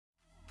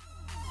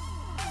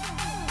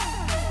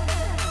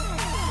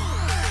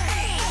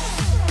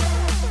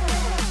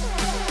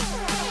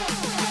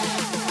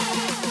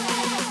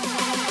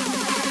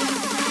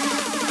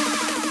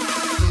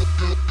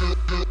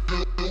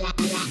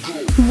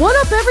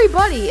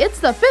everybody, it's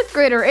the 5th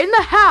grader in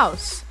the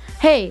house.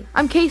 Hey,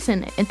 I'm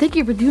Kason, and thank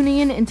you for tuning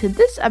in into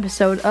this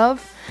episode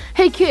of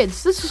Hey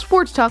Kids, this is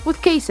Sports Talk with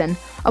Kason,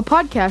 a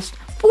podcast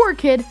for a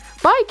kid,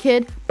 by a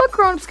kid, but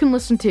grown-ups can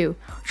listen to.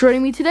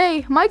 Joining me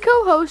today, my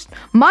co-host,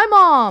 my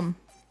mom.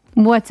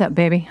 What's up,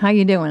 baby? How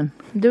you doing?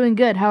 I'm doing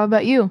good. How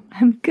about you?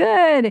 I'm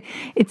good.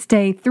 It's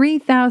day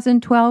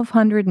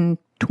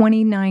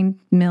 3,129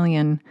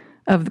 million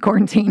of the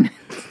quarantine.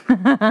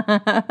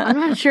 I'm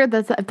not sure if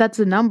that's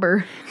a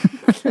number.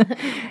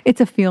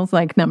 It's a feels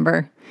like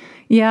number.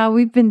 Yeah,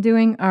 we've been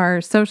doing our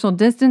social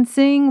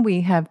distancing.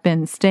 We have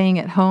been staying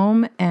at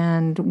home,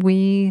 and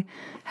we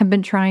have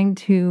been trying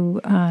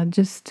to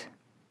just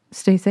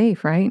stay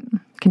safe, right?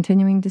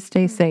 Continuing to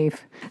stay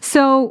safe.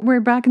 So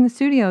we're back in the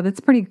studio. That's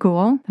pretty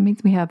cool. That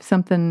means we have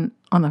something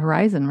on the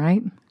horizon,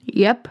 right?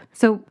 Yep.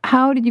 So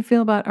how did you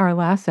feel about our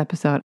last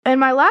episode? In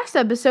my last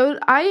episode,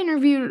 I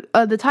interviewed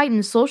the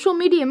Titans' social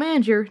media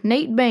manager,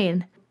 Nate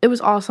Bain. It was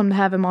awesome to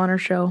have him on our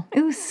show.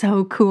 It was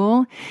so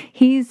cool.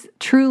 He's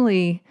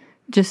truly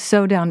just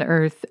so down to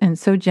earth and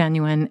so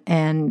genuine,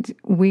 and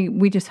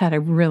we just had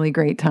a really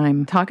great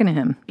time talking to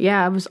him.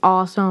 Yeah, it was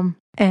awesome.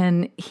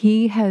 And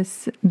he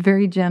has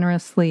very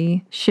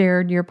generously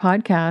shared your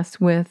podcast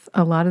with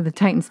a lot of the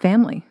Titans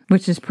family,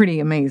 which is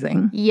pretty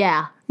amazing.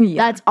 Yeah.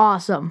 That's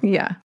awesome.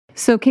 Yeah.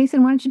 So,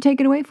 Kason, why don't you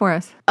take it away for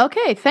us?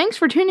 Okay, thanks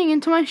for tuning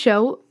into my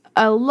show.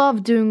 I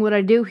love doing what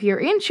I do here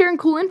and sharing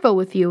cool info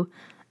with you.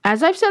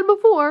 As I've said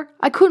before,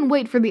 I couldn't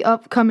wait for the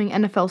upcoming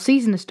NFL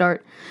season to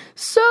start.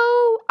 So,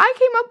 I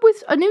came up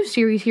with a new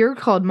series here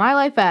called My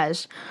Life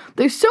As.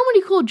 There's so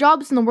many cool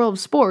jobs in the world of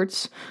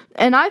sports,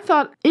 and I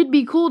thought it'd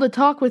be cool to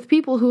talk with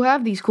people who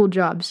have these cool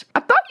jobs. I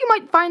thought you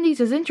might find these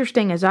as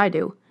interesting as I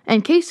do.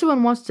 In case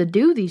someone wants to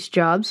do these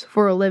jobs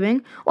for a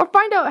living, or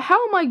find out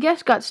how my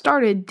guests got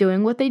started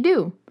doing what they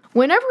do.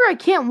 Whenever I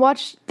can't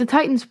watch the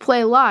Titans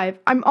play live,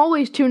 I'm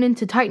always tuned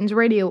into Titans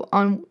Radio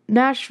on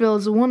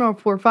Nashville's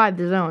 104.5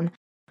 The Zone.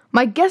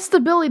 My guest's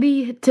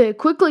ability to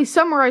quickly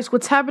summarize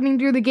what's happening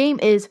during the game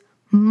is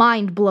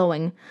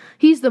mind-blowing.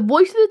 He's the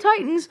voice of the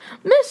Titans,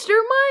 Mr.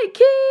 Mike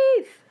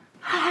Keith!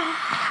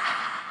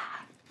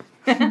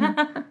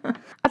 I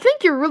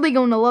think you're really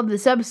going to love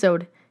this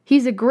episode.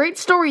 He's a great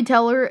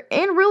storyteller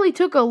and really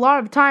took a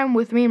lot of time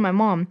with me and my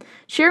mom,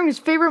 sharing his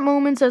favorite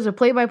moments as a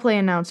play-by-play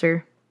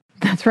announcer.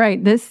 That's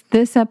right.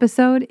 This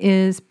episode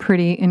is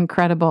pretty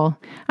incredible.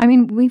 I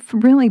mean, we've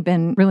really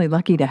been really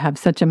lucky to have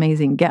such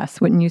amazing guests,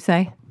 wouldn't you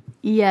say?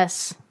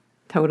 Yes.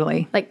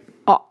 Totally.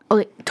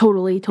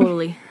 Totally.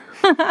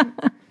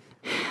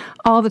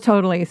 All the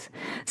totallys.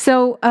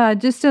 So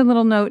just a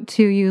little note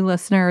to you,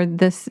 listener,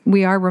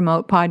 we are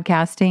remote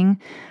podcasting.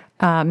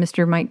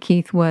 Mr. Mike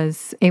Keith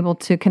was able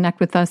to connect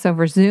with us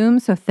over Zoom.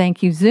 So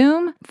thank you,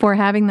 Zoom, for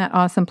having that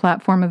awesome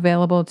platform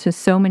available to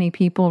so many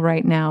people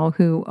right now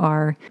who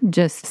are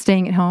just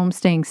staying at home,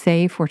 staying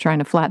safe. We're trying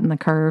to flatten the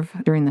curve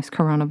during this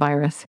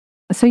coronavirus.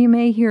 So you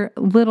may hear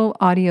little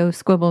audio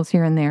squibbles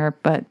here and there,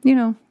 but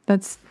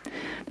that's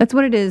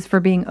what it is for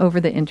being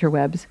over the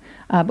interwebs.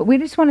 But we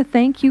just want to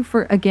thank you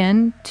for,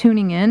 again,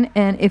 tuning in.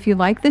 And if you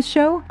like this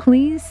show,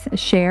 please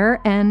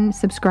share and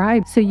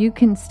subscribe so you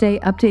can stay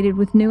updated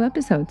with new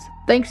episodes.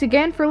 Thanks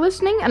again for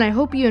listening, and I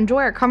hope you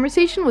enjoy our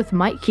conversation with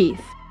Mike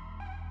Keith.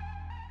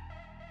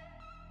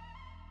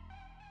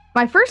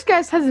 My first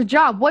guest has a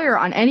job where,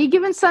 on any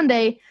given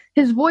Sunday,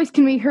 his voice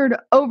can be heard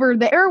over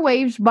the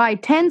airwaves by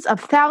tens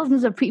of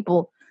thousands of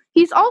people.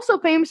 He's also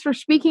famous for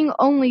speaking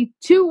only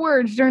 2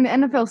 words during the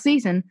NFL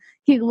season.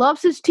 He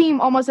loves his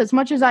team almost as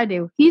much as I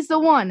do. He's the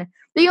one,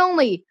 the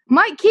only,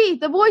 Mike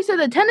Keith, the voice of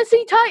the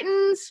Tennessee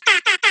Titans.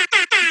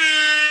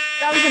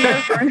 That was a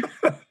nerve burn.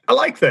 I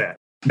like that.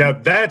 Now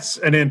that's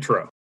an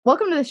intro.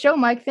 Welcome to the show,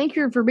 Mike. Thank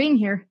you for being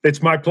here.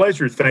 It's my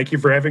pleasure. Thank you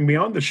for having me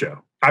on the show.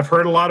 I've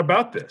heard a lot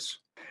about this.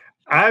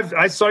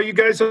 I saw you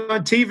guys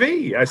on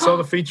TV. I saw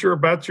the feature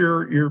about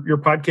your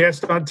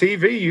podcast on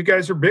TV. You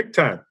guys are big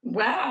time.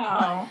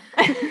 Wow.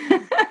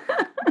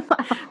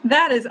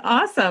 That is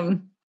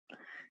awesome.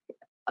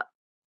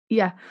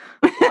 Yeah.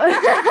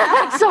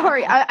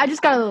 Sorry, I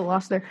just got a little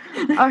lost there.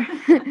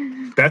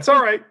 That's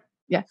all right.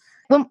 Yeah.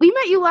 Well, we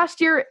met you last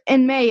year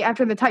in May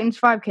after the Titans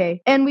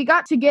 5K, and we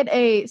got to get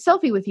a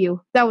selfie with you.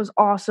 That was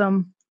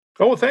awesome.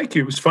 Oh, well, thank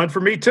you. It was fun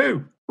for me,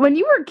 too. When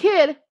you were a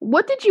kid,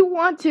 what did you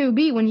want to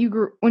be when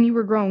you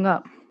were growing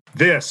up?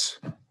 This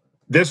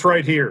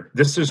right here.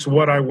 This is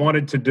what I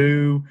wanted to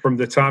do from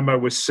the time I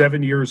was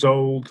 7 years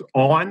old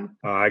on.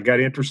 I got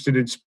interested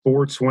in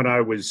sports when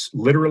I was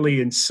literally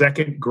in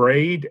 2nd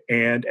grade,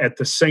 and at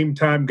the same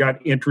time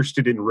got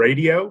interested in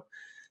radio.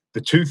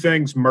 The two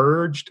things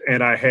merged,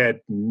 and I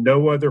had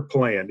no other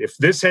plan. If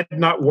this had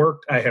not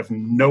worked, I have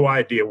no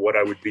idea what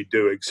I would be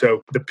doing.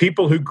 So the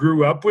people who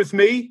grew up with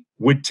me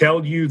would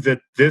tell you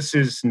that this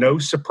is no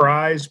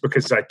surprise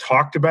because I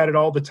talked about it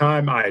all the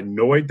time. I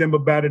annoyed them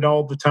about it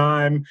all the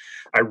time.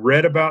 I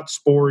read about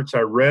sports. I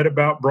read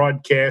about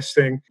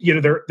broadcasting.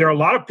 There are a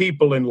lot of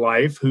people in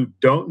life who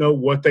don't know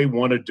what they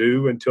want to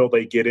do until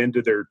they get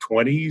into their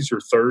 20s or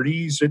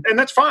 30s, and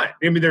that's fine.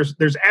 I mean,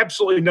 there's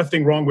absolutely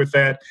nothing wrong with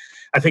that.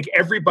 I think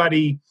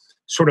everybody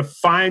sort of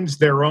finds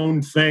their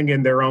own thing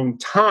in their own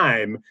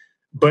time.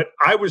 But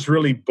I was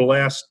really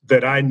blessed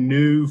that I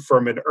knew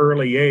from an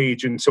early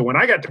age. And so when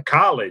I got to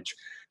college,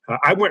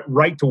 I went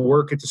right to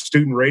work at the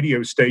student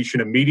radio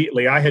station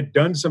immediately. I had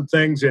done some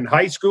things in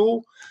high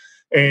school.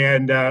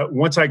 And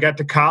once I got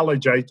to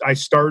college, I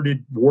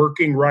started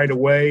working right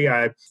away.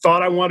 I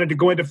thought I wanted to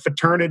go into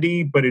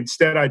fraternity, but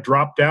instead I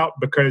dropped out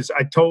because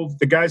I told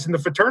the guys in the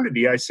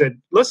fraternity, I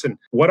said, listen,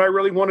 what I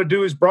really want to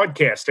do is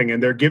broadcasting.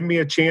 And they're giving me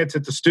a chance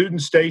at the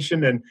student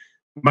station. And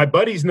my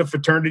buddies in the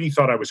fraternity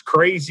thought I was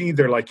crazy.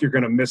 They're like, you're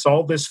going to miss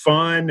all this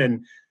fun.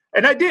 And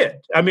I did.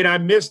 I mean, I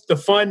missed the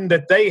fun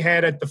that they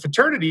had at the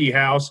fraternity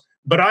house,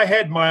 but I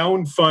had my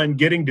own fun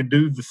getting to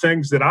do the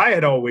things that I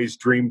had always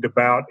dreamed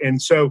about.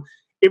 And so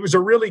it was a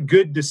really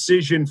good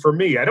decision for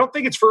me. I don't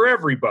think it's for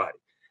everybody.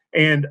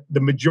 And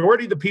the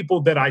majority of the people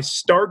that I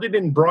started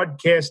in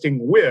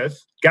broadcasting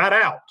with got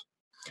out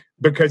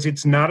because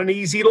it's not an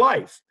easy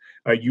life.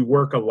 You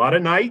work a lot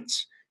of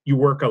nights. You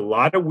work a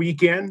lot of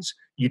weekends.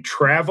 You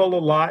travel a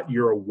lot.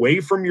 You're away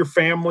from your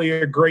family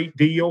a great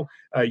deal.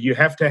 You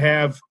have to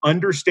have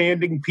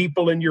understanding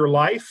people in your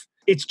life.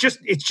 It's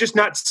just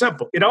not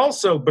simple. It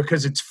also,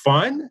 because it's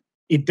fun,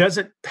 it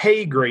doesn't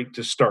pay great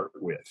to start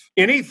with.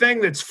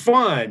 Anything that's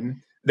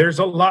fun, there's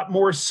a lot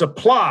more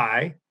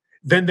supply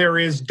than there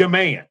is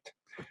demand.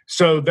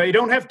 So they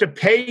don't have to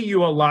pay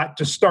you a lot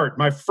to start.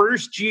 My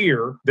first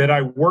year that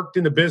I worked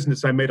in the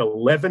business, I made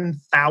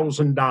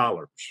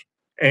 $11,000.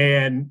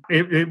 And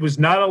it was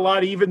not a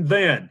lot even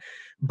then.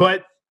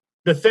 But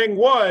the thing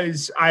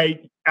was, I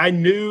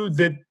knew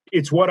that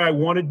it's what I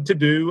wanted to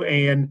do.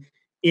 And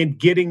in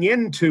getting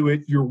into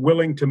it, you're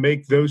willing to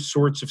make those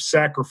sorts of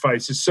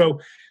sacrifices. So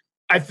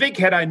I think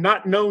had I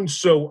not known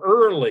so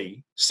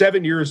early,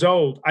 7 years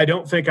old, I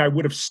don't think I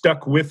would have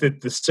stuck with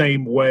it the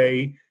same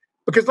way.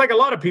 Because like a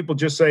lot of people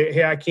just say,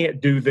 hey, I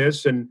can't do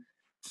this. And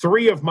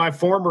 3 of my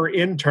former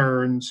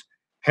interns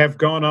have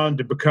gone on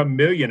to become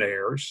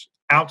millionaires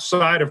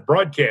outside of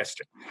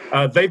broadcasting.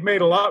 They've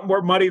made a lot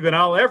more money than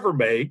I'll ever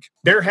make.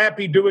 They're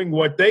happy doing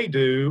what they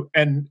do.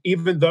 And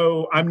even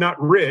though I'm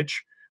not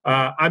rich,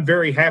 I'm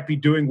very happy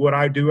doing what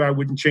I do. I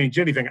wouldn't change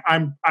anything.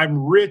 I'm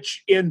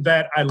rich in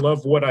that I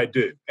love what I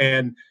do.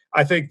 And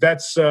I think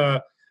that's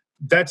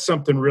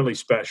something really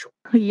special.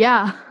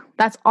 Yeah,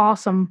 that's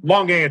awesome.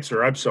 Long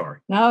answer. I'm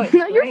sorry. No,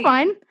 you're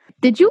fine.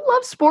 Did you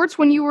love sports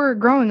when you were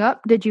growing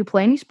up? Did you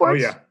play any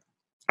sports? Oh, yeah.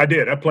 I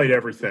did. I played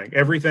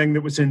everything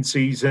that was in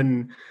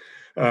season.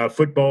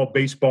 Football,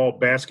 baseball,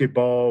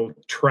 basketball,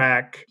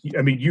 track.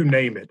 I mean, you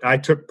name it. I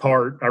took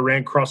part. I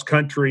ran cross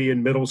country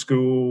in middle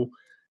school.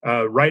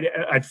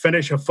 I'd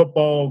finish a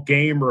football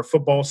game or a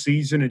football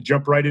season and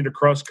jump right into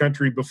cross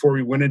country before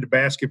we went into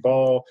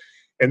basketball,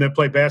 and then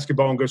play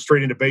basketball and go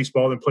straight into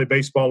baseball, then play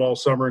baseball all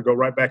summer and go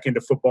right back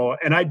into football.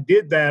 And I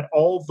did that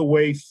all the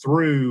way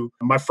through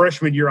my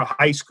freshman year of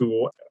high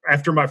school.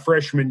 After my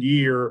freshman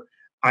year,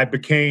 I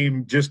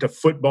became just a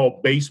football,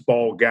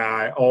 baseball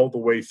guy all the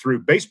way through.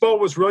 Baseball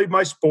was really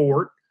my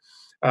sport.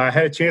 I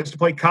had a chance to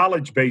play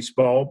college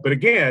baseball, but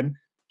again,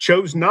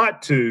 chose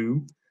not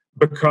to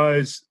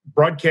because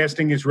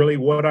broadcasting is really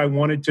what I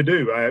wanted to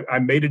do. I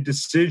made a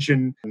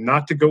decision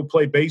not to go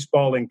play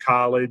baseball in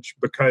college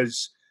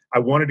because I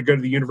wanted to go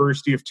to the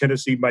University of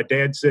Tennessee. My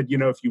dad said,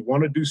 if you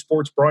want to do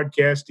sports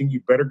broadcasting, you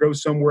better go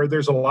somewhere.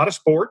 There's a lot of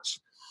sports.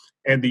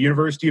 And the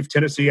University of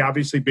Tennessee,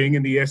 obviously being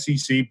in the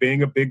SEC,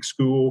 being a big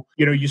school,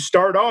 you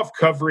start off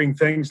covering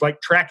things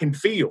like track and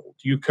field.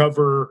 You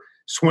cover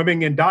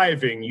swimming and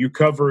diving. You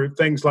cover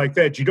things like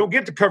that. You don't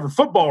get to cover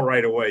football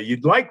right away.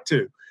 You'd like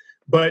to.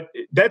 But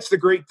that's the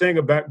great thing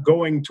about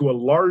going to a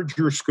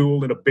larger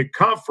school in a big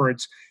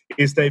conference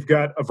is they've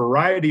got a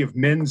variety of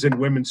men's and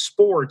women's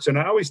sports. And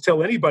I always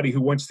tell anybody who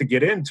wants to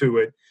get into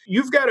it,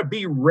 you've got to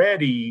be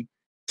ready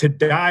to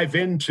dive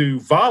into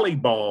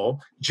volleyball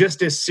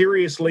just as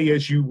seriously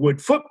as you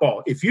would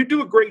football. If you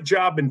do a great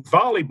job in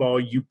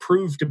volleyball, you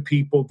prove to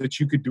people that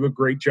you could do a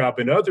great job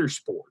in other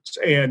sports.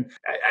 And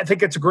I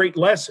think it's a great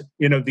lesson.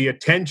 The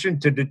attention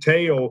to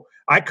detail.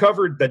 I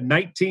covered the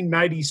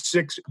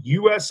 1996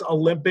 U.S.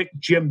 Olympic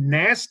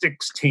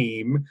gymnastics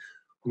team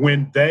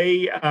when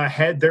they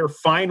had their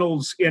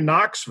finals in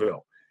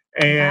Knoxville.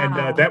 And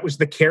Wow. That was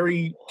the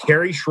Carrie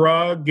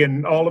Shrug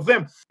and all of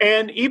them.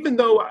 And even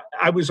though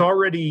I was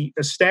already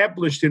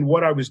established in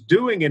what I was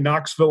doing in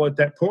Knoxville at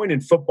that point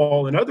in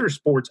football and other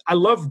sports, I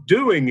loved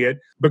doing it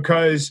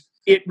because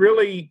it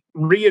really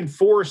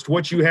reinforced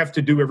what you have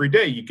to do every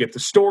day. You get the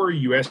story,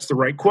 you ask the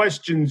right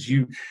questions,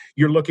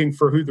 you're looking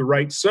for who the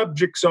right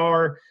subjects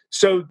are.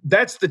 So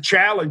that's the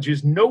challenge,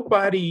 is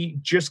nobody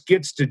just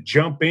gets to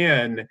jump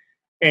in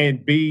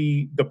and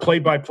be the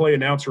play-by-play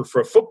announcer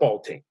for a football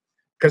team,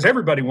 because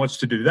everybody wants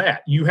to do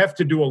that. You have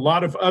to do a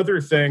lot of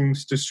other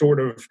things to sort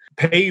of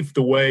pave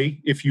the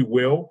way, if you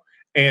will,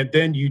 and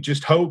then you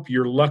just hope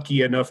you're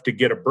lucky enough to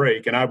get a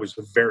break. And I was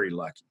very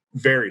lucky,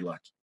 very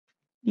lucky.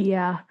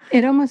 Yeah.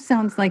 It almost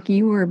sounds like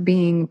you were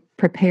being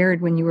prepared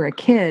when you were a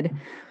kid.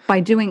 By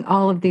doing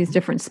all of these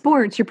different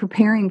sports, you're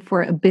preparing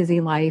for a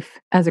busy life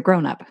as a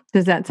grown-up.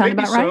 Does that sound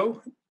Maybe about right?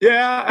 so.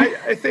 Yeah,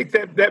 I think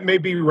that may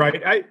be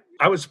right.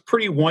 I was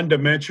pretty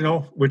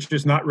one-dimensional, which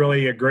is not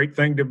really a great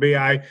thing to be.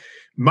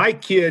 My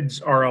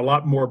kids are a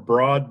lot more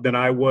broad than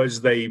I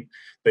was. They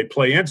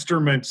play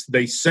instruments,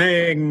 they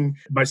sing.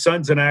 My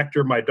son's an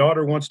actor. My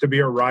daughter wants to be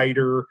a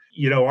writer.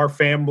 Our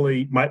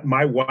family,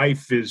 my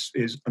wife is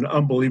an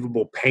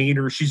unbelievable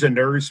painter. She's a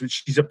nurse, but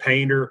she's a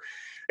painter.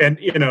 And,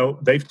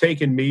 they've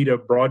taken me to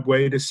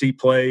Broadway to see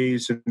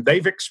plays, and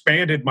they've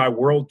expanded my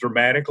world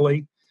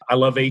dramatically. I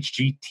love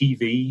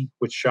HGTV,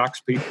 which shocks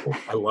people.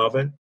 I love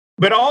it.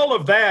 But all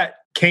of that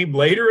came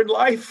later in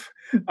life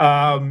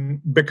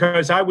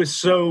because I was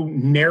so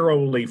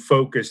narrowly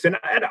focused. And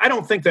I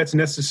don't think that's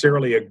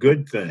necessarily a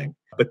good thing,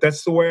 but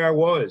that's the way I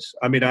was.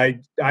 I mean, I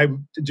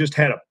just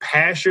had a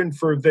passion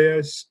for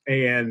this.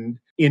 And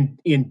in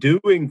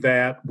doing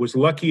that, was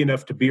lucky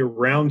enough to be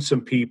around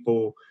some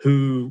people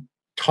who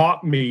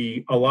taught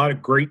me a lot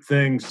of great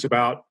things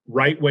about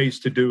right ways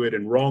to do it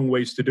and wrong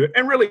ways to do it,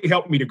 and really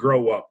helped me to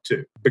grow up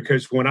too.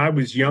 Because when I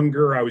was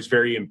younger, I was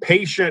very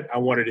impatient. I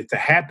wanted it to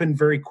happen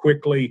very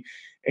quickly.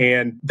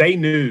 And they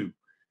knew,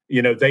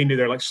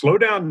 they're like, slow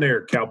down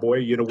there,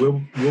 cowboy.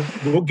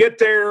 We'll get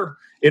there.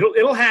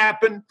 It'll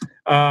happen.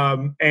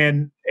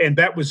 And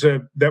that was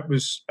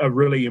a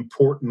really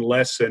important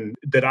lesson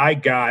that I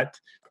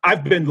got.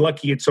 I've been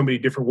lucky in so many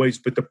different ways,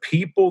 but the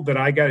people that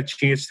I got a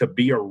chance to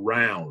be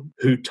around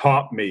who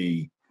taught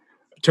me,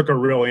 took a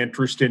real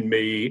interest in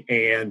me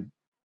and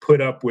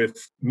put up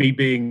with me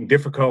being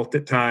difficult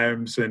at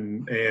times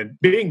and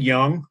being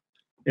young,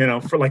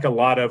 for like a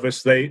lot of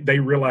us, they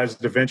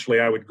realized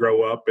eventually I would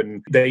grow up,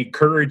 and they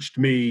encouraged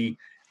me.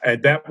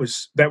 And that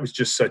was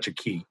just such a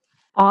key.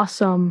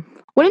 Awesome.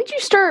 When did you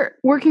start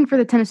working for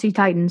the Tennessee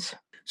Titans?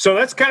 So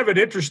that's kind of an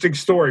interesting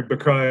story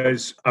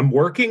because I'm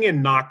working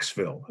in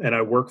Knoxville and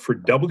I work for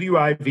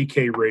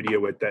WIVK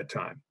radio at that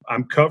time.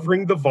 I'm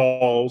covering the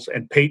Vols,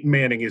 and Peyton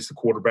Manning is the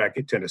quarterback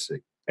at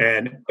Tennessee.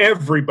 And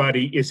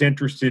everybody is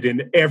interested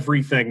in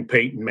everything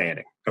Peyton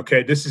Manning.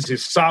 Okay, this is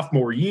his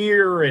sophomore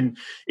year, and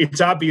it's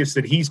obvious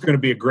that he's going to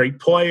be a great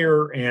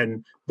player,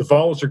 and the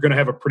Vols are going to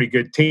have a pretty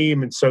good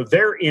team. And so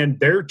they're in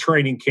their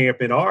training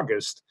camp in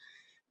August.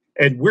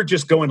 And we're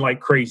just going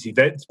like crazy.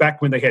 That's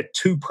back when they had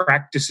 2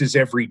 practices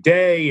every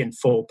day and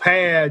full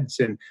pads.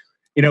 And,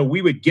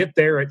 we would get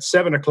there at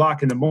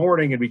 7:00 in the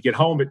morning and we'd get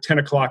home at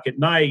 10:00 at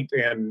night.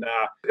 And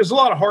it was a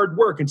lot of hard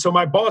work. And so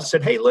my boss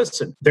said, hey,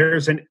 listen,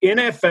 there's an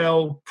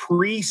NFL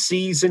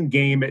preseason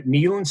game at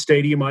Neyland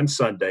Stadium on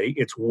Sunday.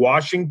 It's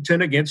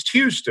Washington against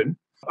Houston.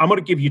 I'm going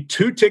to give you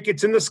 2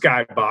 tickets in the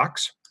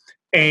skybox,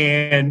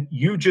 and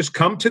you just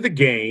come to the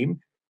game,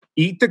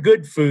 eat the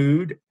good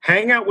food,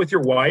 hang out with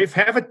your wife,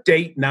 have a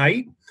date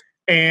night.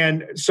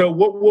 And so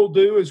what we'll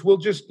do is we'll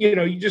just, you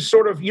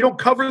don't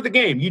cover the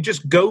game. You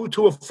just go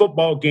to a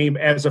football game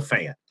as a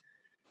fan.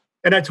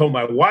 And I told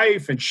my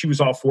wife, and she was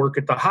off work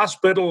at the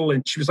hospital,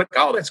 and she was like,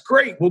 oh, that's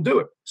great. We'll do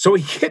it. So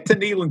we get to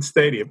Neyland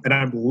Stadium, and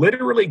I'm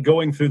literally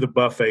going through the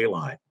buffet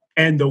line.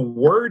 And the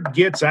word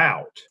gets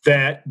out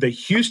that the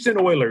Houston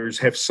Oilers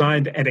have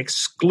signed an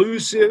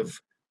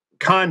exclusive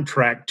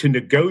contract to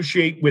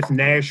negotiate with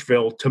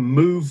Nashville to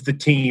move the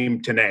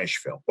team to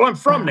Nashville. Well, I'm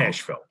from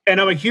Nashville,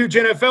 and I'm a huge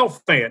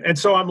NFL fan. And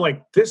so I'm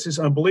like, this is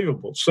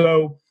unbelievable.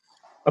 So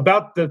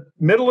about the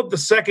middle of the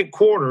second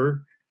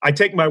quarter, I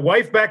take my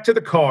wife back to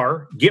the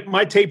car, get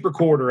my tape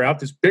recorder out,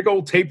 this big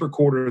old tape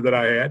recorder that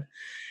I had,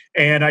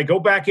 and I go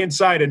back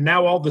inside, and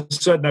now all of a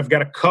sudden I've got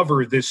to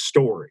cover this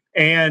story.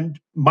 And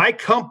my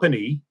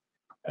company,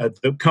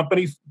 the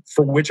company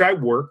for which I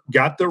work,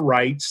 got the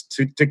rights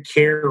to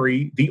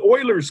carry the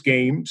Oilers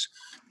games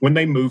when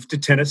they moved to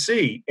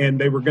Tennessee. And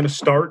they were going to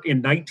start in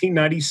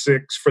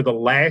 1996 for the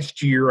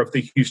last year of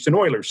the Houston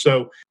Oilers.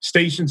 So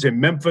stations in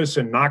Memphis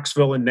and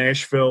Knoxville and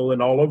Nashville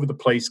and all over the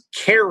place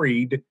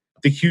carried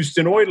the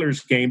Houston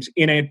Oilers games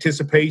in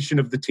anticipation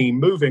of the team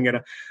moving.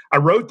 And I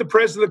wrote the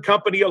president of the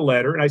company a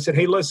letter, and I said,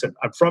 hey, listen,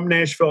 I'm from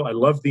Nashville. I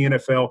love the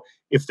NFL.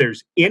 If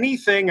there's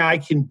anything I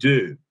can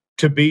do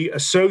to be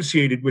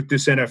associated with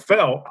this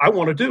NFL, I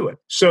want to do it.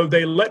 So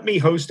they let me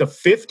host a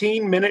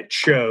 15-minute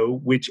show,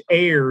 which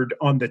aired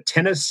on the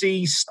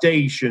Tennessee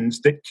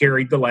stations that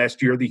carried the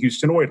last year of the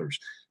Houston Oilers.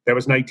 That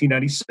was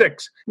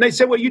 1996. And they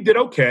said, well, you did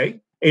okay.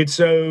 And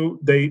so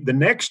the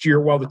next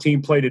year, while the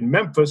team played in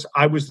Memphis,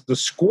 I was the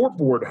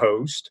scoreboard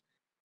host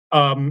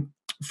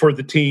for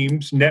the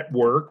team's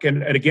network.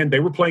 And again,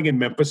 they were playing in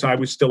Memphis. I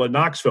was still in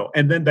Knoxville.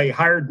 And then they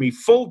hired me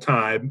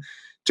full-time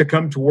to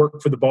come to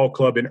work for the ball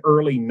club in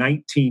early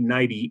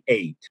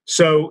 1998.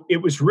 So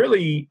it was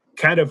really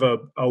kind of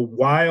a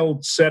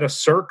wild set of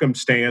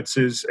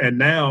circumstances. And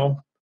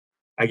now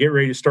I get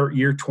ready to start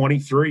year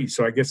 23.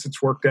 So I guess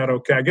it's worked out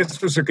okay. I guess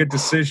it was a good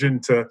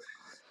decision to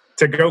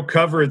go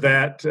cover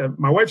that.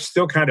 My wife's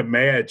still kind of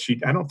mad.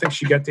 I don't think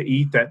she got to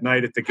eat that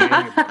night at the game.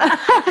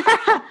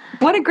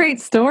 What a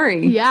great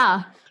story.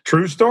 Yeah.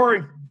 True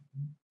story.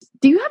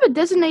 Do you have a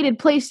designated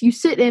place you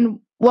sit in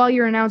while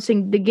you're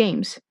announcing the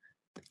games?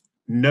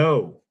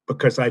 No,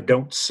 because I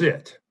don't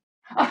sit.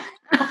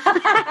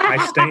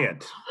 I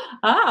stand.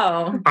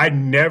 Oh. I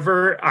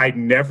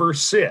never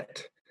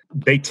sit.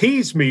 they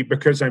tease me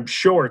because I'm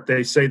short.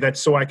 They say that's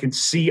so I can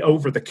see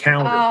over the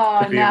counter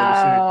to be able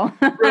to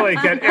see. Really,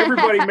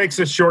 everybody makes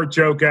a short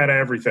joke out of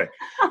everything.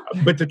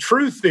 But the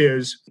truth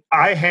is,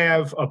 I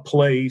have a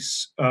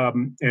place,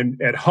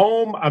 and at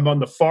home, I'm on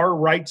the far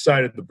right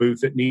side of the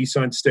booth at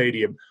Nissan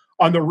Stadium.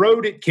 On the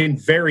road, it can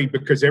vary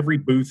because every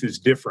booth is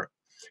different.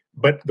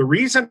 But the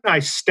reason I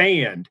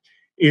stand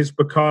is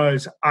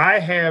because I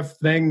have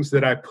things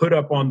that I put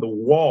up on the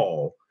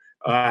wall.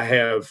 I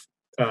have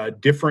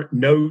different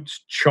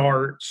notes,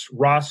 charts,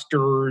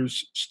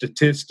 rosters,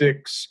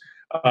 statistics.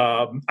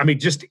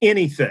 Just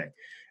anything.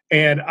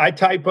 And I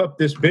type up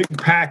this big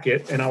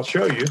packet, and I'll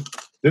show you.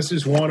 This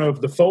is one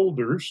of the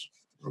folders.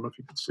 I don't know if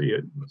you can see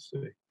it. Let's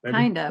see.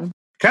 Maybe.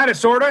 Kind of,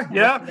 sort of,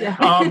 yeah.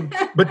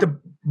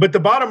 But the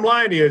bottom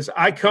line is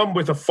I come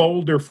with a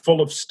folder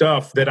full of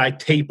stuff that I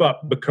tape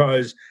up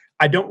because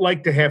I don't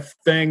like to have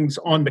things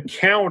on the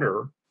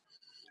counter.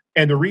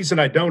 And the reason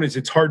I don't is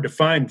it's hard to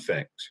find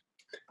things.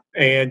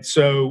 And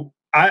so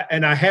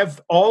I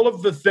have all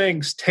of the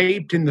things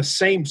taped in the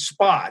same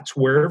spots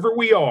wherever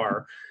we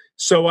are.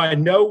 So I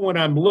know when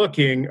I'm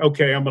looking,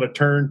 okay, I'm going to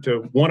turn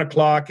to 1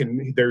 o'clock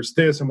and there's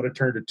this. I'm going to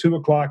turn to 2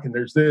 o'clock and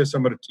there's this.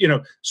 I'm going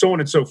to, so on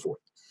and so forth.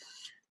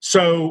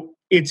 So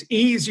it's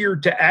easier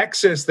to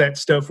access that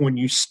stuff when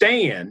you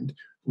stand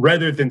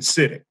rather than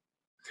sitting.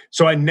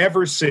 So I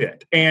never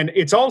sit. And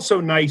it's also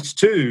nice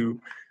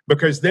too,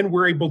 because then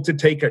we're able to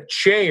take a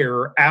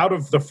chair out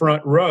of the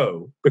front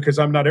row because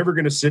I'm not ever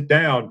going to sit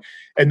down.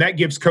 And that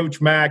gives Coach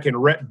Mack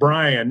and Rhett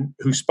Bryan,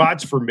 who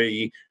spots for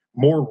me,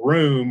 more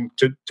room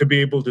to be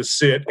able to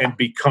sit and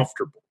be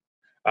comfortable.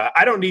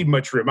 I don't need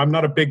much room. I'm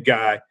not a big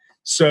guy.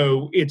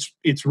 So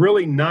it's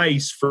really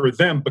nice for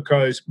them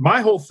because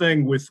my whole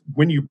thing with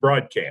when you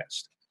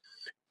broadcast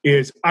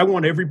is I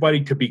want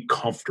everybody to be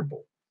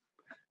comfortable.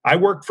 I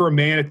worked for a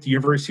man at the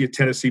University of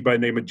Tennessee by the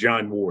name of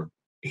John Ward.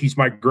 He's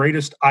my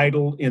greatest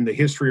idol in the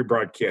history of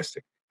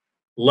broadcasting.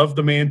 Loved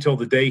the man till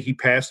the day he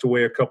passed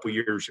away a couple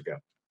years ago.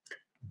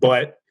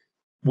 But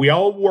we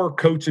all wore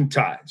coats and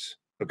ties,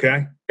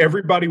 okay?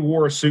 Everybody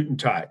wore a suit and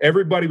tie.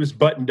 Everybody was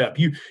buttoned up.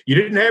 You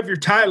didn't have your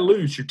tie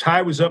loose. Your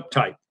tie was up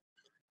tight.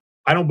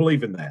 I don't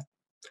believe in that.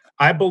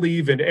 I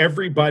believe in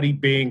everybody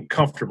being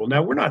comfortable.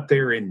 Now, we're not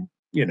there in,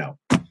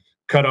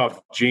 cut off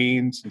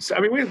jeans.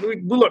 We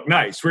look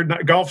nice. We're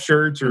not golf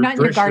shirts or not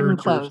dress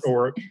shirts clothes.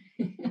 or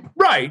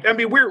right.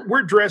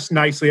 We're dressed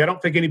nicely. I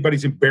don't think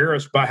anybody's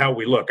embarrassed by how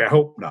we look. I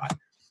hope not.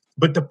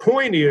 But the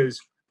point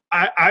is,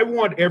 I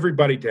want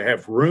everybody to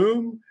have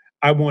room.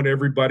 I want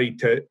everybody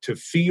to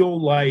feel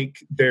like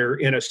they're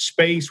in a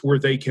space where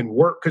they can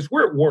work because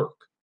we're at work,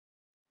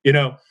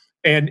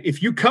 And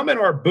if you come in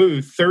our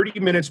booth 30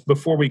 minutes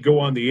before we go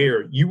on the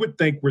air, you would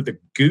think we're the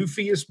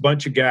goofiest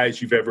bunch of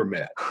guys you've ever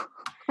met.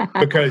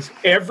 Because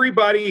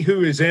everybody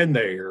who is in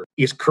there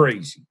is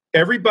crazy.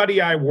 Everybody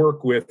I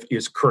work with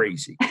is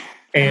crazy.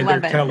 And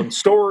they're telling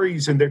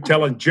stories and they're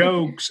telling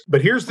jokes.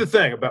 But here's the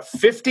thing. About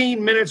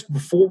 15 minutes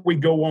before we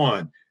go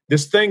on,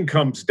 this thing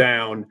comes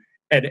down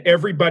and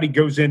everybody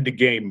goes into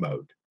game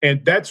mode.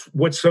 And that's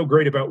what's so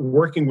great about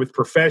working with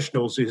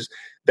professionals is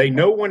they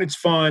know when it's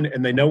fun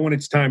and they know when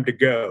it's time to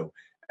go.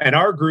 And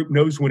our group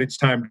knows when it's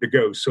time to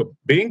go. So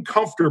being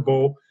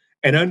comfortable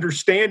and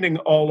understanding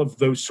all of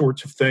those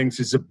sorts of things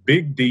is a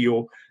big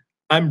deal.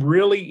 I'm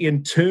really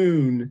in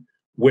tune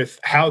with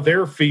how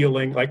they're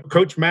feeling. Like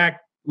Coach Mack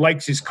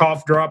likes his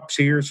cough drops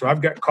here, so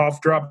I've got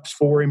cough drops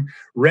for him.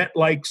 Rhett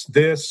likes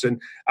this,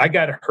 and I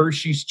got a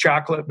Hershey's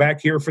chocolate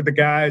back here for the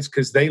guys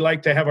because they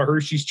like to have a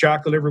Hershey's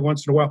chocolate every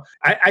once in a while.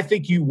 I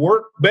think you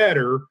work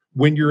better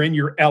when you're in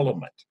your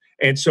element.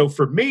 And so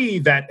for me,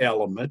 that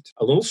element,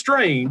 a little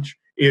strange,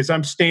 is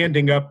I'm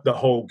standing up the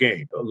whole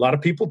game. A lot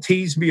of people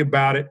tease me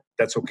about it.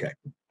 That's okay.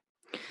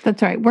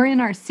 That's right. We're in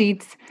our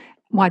seats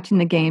watching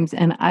the games,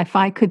 and if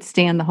I could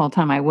stand the whole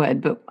time, I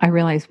would. But I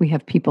realize we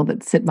have people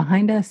that sit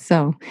behind us,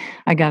 so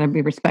I got to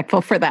be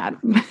respectful for that.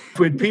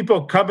 When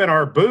people come in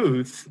our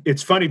booth,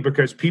 it's funny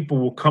because people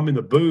will come in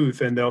the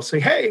booth and they'll say,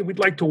 "Hey, we'd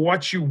like to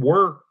watch you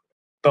work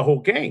the whole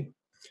game."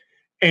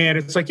 And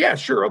it's like, yeah,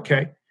 sure,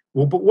 okay.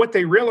 Well, but what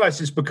they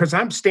realize is because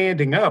I'm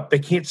standing up, they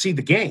can't see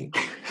the game.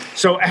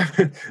 So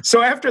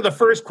after the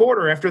first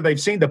quarter, after they've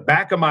seen the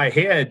back of my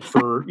head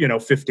for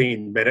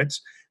 15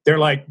 minutes, they're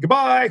like,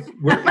 "Goodbye,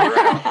 we're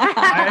out."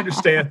 I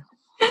understand.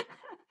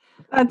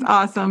 That's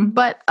awesome.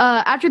 But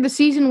after the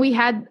season we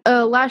had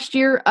last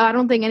year, I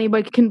don't think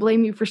anybody can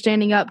blame you for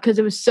standing up because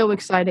it was so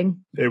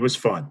exciting. It was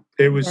fun.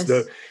 It was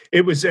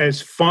it was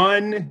as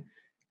fun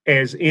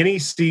as any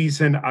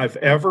season I've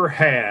ever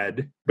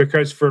had,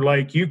 because for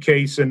like you,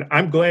 Kason,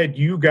 I'm glad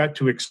you got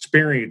to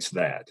experience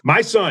that.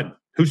 My son,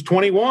 who's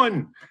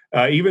 21,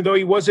 even though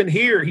he wasn't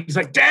here, he's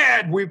like,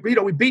 "Dad, we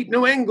beat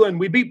New England,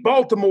 we beat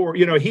Baltimore."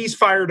 He's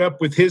fired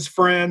up with his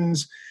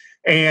friends.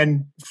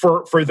 And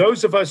for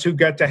those of us who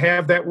got to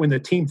have that when the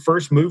team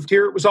first moved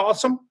here, it was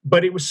awesome.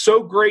 But it was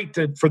so great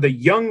for the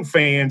young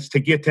fans to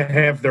get to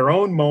have their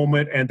own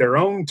moment and their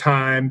own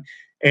time.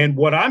 And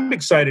what I'm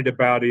excited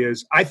about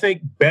is I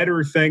think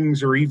better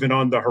things are even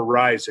on the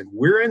horizon.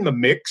 We're in the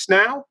mix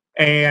now.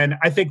 And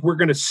I think we're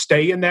going to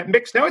stay in that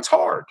mix. Now, it's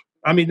hard.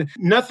 I mean,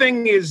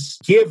 nothing is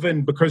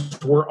given because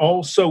we're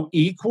all so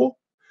equal.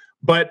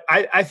 But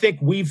I think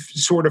we've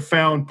sort of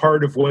found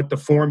part of what the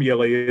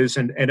formula is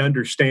and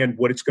understand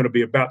what it's going to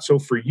be about. So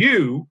for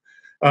you,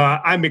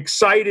 I'm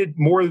excited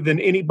more than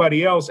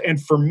anybody else.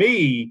 And for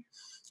me,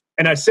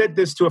 and I said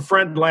this to a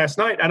friend last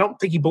night, I don't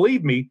think he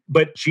believed me,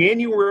 but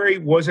January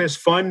was as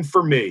fun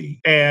for me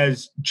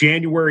as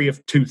January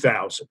of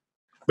 2000.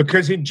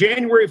 Because in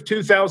January of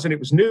 2000, it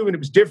was new and it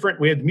was different.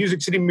 We had the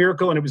Music City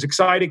Miracle and it was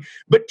exciting.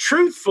 But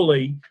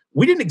truthfully,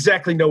 we didn't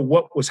exactly know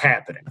what was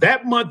happening.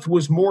 That month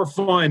was more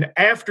fun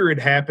after it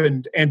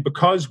happened and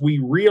because we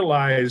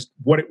realized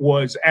what it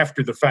was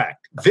after the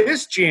fact.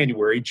 This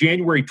January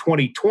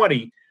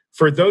 2020,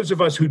 for those of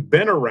us who'd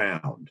been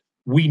around,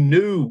 we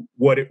knew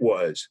what it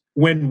was.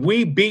 When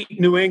we beat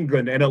New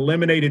England and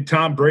eliminated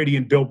Tom Brady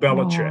and Bill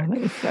Belichick,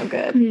 that was so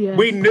good. Yes.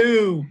 We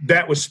knew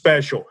that was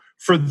special.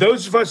 For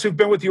those of us who've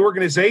been with the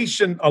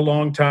organization a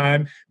long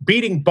time,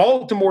 beating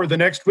Baltimore the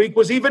next week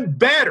was even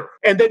better.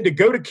 And then to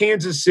go to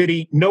Kansas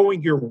City,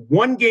 knowing you're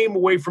one game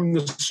away from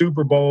the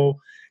Super Bowl.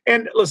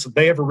 And listen,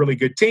 they have a really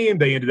good team.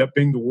 They ended up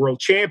being the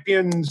world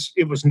champions.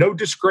 It was no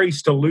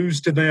disgrace to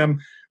lose to them.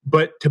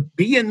 But to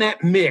be in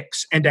that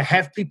mix and to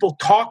have people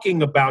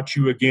talking about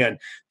you again,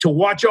 to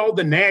watch all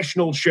the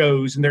national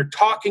shows and they're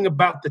talking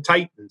about the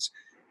Titans,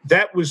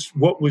 that was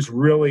what was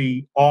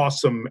really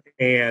awesome.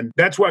 And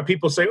that's why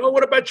people say, oh,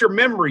 what about your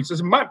memories? I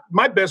said,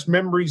 my best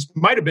memories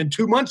might have been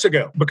 2 months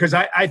ago, because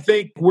I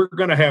think we're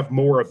going to have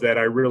more of that.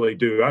 I really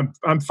do.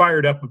 I'm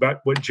fired up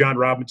about what John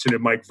Robinson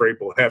and Mike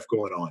Vrabel have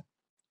going on.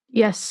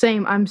 Yes,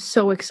 same. I'm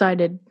so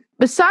excited.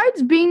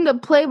 Besides being the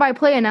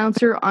play-by-play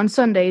announcer on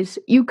Sundays,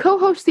 you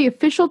co-host the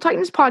official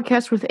Titans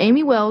podcast with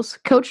Amy Wells,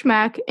 Coach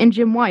Mack, and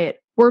Jim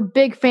Wyatt. We're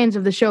big fans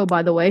of the show,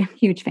 by the way.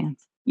 Huge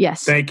fans.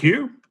 Yes. Thank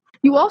you.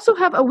 You also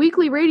have a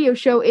weekly radio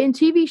show and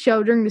TV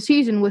show during the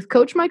season with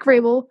Coach Mike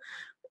Vrabel.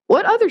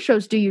 What other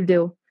shows do you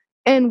do?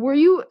 And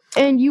you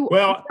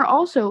are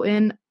also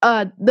in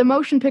the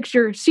motion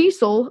picture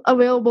Cecil,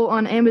 available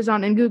on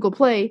Amazon and Google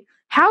Play.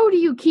 How do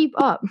you keep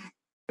up?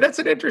 That's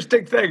an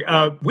interesting thing.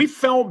 We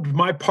filmed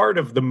my part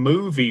of the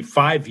movie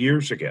 5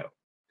 years ago,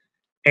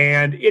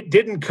 and it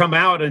didn't come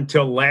out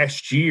until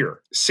last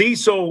year.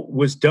 Cecil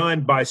was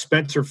done by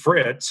Spencer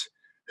Fritz,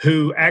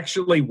 who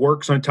actually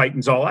works on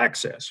Titans All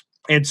Access.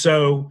 And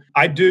so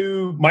I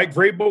do Mike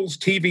Vrabel's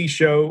TV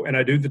show and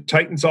I do the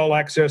Titans All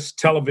Access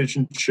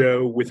television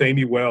show with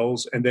Amy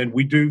Wells. And then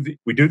we do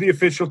the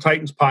official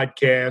Titans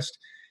podcast.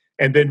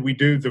 And then we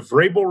do the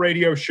Vrabel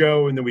radio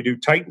show. And then we do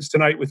Titans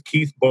Tonight with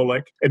Keith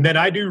Bullock. And then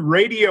I do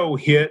radio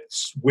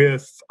hits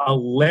with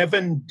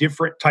 11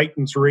 different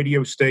Titans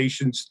radio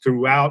stations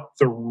throughout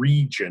the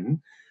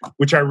region,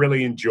 which I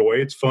really enjoy.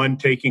 It's fun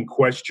taking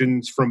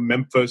questions from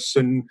Memphis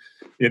and,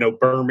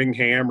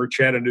 Birmingham or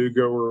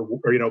Chattanooga or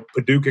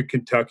Paducah,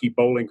 Kentucky,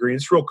 Bowling Green.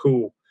 It's real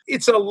cool.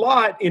 It's a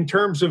lot in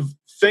terms of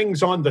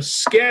things on the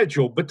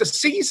schedule, but the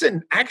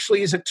season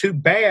actually isn't too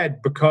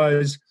bad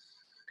because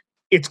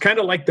it's kind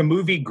of like the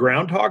movie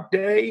Groundhog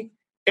Day.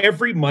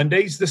 Every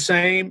Monday's the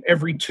same.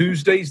 Every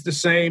Tuesday's the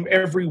same.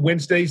 Every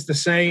Wednesday's the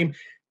same.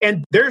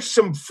 And there's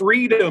some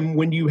freedom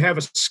when you have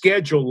a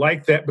schedule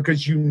like that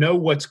because you know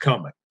what's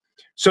coming.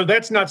 So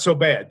that's not so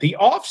bad. The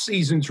off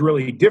season's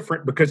really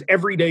different because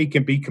every day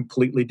can be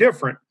completely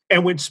different.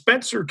 And when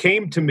Spencer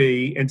came to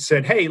me and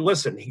said, hey,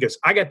 listen, he goes,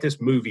 I got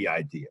this movie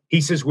idea. He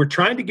says, we're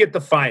trying to get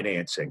the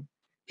financing.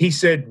 He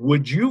said,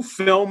 would you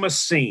film a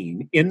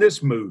scene in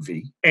this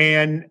movie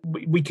and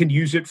we can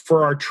use it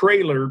for our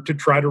trailer to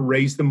try to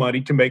raise the money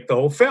to make the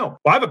whole film?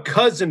 Well, I have a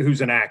cousin who's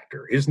an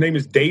actor. His name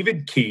is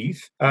David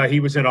Keith. He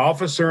was an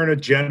Officer and a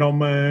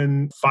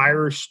Gentleman,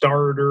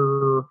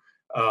 Firestarter,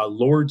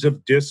 Lords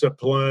of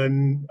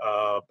Discipline,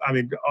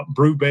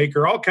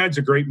 Brubaker, all kinds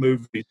of great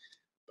movies.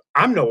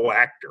 I'm no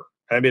actor.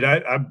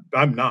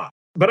 I'm not.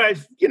 But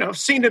I've,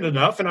 seen it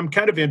enough and I'm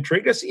kind of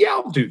intrigued. I said, yeah,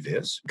 I'll do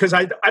this because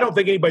I don't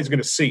think anybody's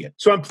going to see it.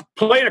 So I'm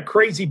playing a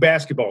crazy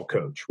basketball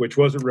coach, which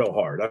wasn't real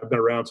hard. I've been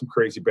around some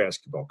crazy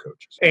basketball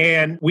coaches.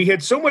 And we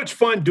had so much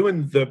fun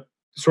doing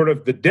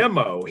the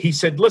demo. He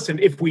said, listen,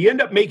 if we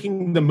end up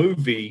making the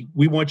movie,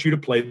 we want you to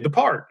play the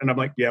part. And I'm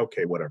like, yeah,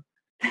 okay, whatever.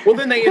 Well,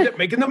 then they end up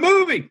making the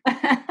movie.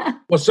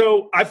 Well,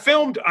 so I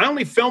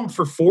only filmed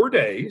for 4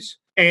 days.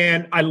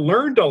 And I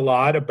learned a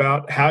lot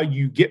about how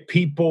you get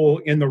people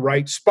in the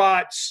right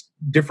spots,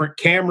 different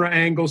camera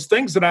angles,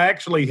 things that I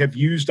actually have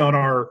used on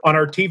our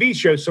TV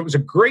show. So it was a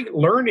great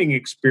learning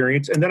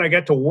experience. And then I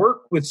got to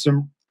work with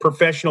some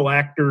professional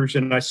actors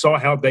and I saw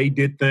how they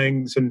did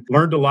things and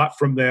learned a lot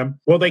from them.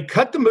 Well, they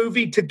cut the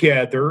movie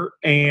together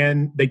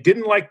and they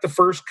didn't like the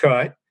first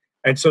cut.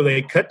 And so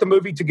they cut the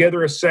movie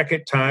together a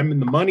second time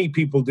and the money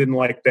people didn't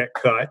like that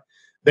cut.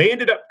 They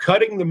ended up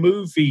cutting the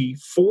movie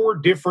 4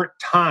 different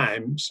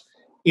times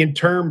in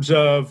terms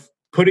of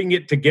putting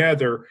it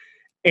together.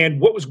 And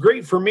what was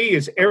great for me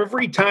is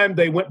every time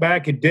they went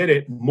back and did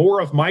it,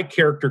 more of my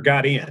character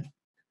got in.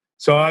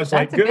 So I was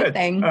That's like, a good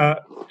thing.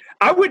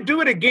 I would do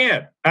it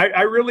again.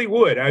 I really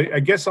would. I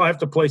guess I'll have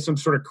to play some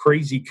sort of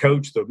crazy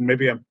coach, though.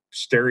 Maybe I'm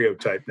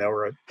stereotyped now,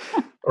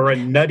 or a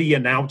nutty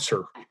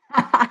announcer.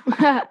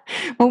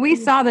 Well, we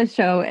saw the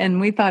show and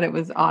we thought it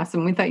was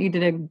awesome. We thought you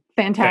did a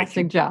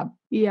fantastic job.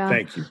 Yeah.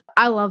 Thank you.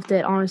 I loved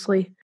it,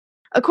 honestly.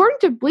 According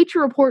to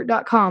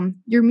BleacherReport.com,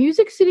 your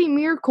Music City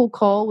Miracle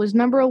call was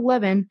number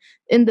 11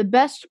 in the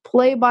best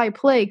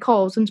play-by-play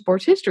calls in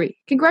sports history.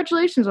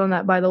 Congratulations on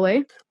that, by the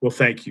way. Well,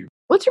 thank you.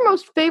 What's your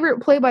most favorite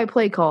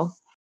play-by-play call?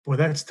 Well,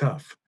 that's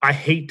tough. I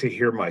hate to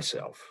hear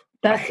myself.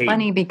 That's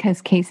funny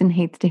because Kaysen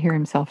hates to hear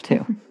himself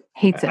too.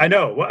 Hates it. I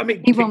know. Well, I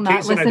mean, he will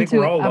not listen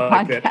to a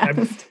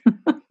podcast.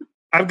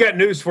 I've got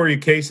news for you,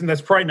 Kaysen.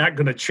 That's probably not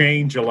going to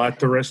change a lot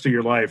the rest of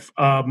your life.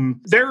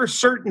 There are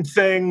certain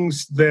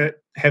things that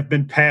have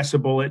been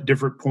passable at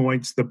different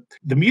points.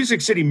 The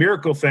Music City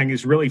Miracle thing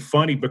is really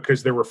funny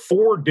because there were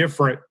 4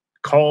 different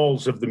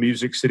calls of the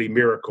Music City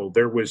Miracle.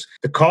 There was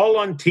the call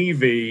on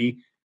TV,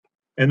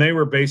 and they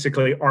were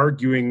basically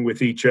arguing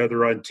with each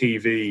other on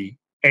TV.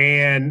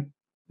 And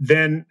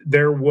then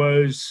there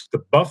was the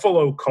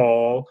Buffalo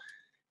call,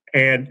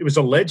 and it was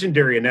a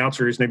legendary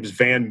announcer. His name is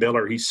Van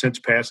Miller. He's since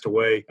passed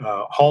away.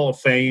 Hall of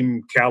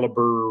Fame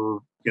caliber,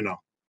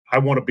 I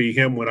want to be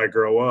him when I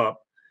grow up.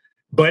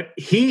 But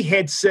he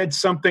had said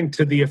something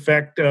to the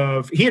effect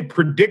of, he had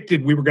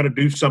predicted we were going to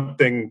do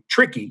something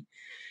tricky.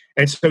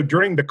 And so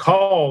during the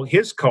call,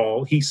 his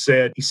call, he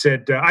said,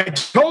 I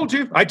told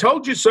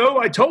you so.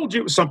 I told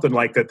you, something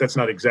like that. That's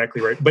not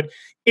exactly right. But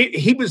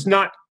he was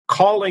not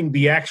calling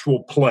the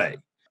actual play.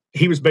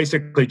 He was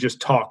basically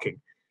just talking.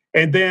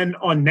 And then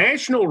on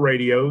national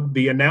radio,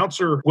 the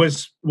announcer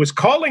was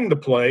calling the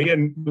play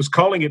and was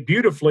calling it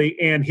beautifully.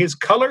 And his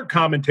color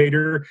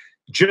commentator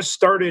just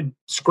started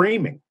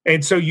screaming.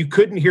 And so you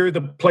couldn't hear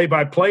the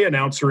play-by-play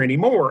announcer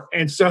anymore.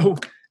 And so,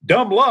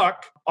 dumb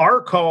luck,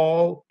 our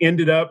call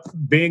ended up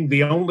being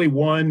the only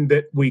one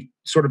that we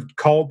sort of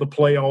called the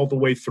play all the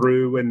way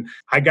through. And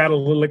I got a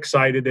little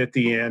excited at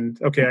the end.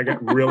 Okay, I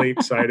got really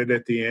excited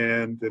at the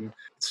end. And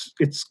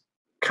it's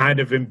kind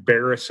of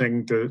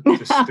embarrassing to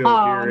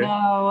still hear it.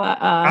 No,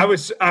 I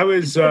was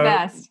the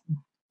best.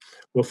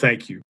 Well,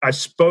 thank you. I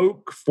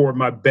spoke for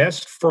my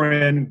best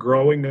friend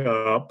growing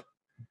up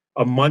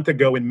a month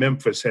ago in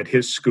Memphis at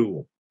his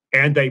school,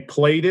 and they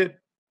played it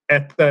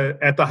at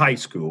the high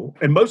school.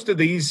 And most of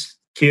these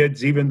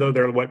kids, even though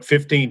they're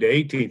 15 to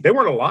 18, they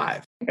weren't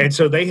alive. And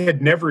so they had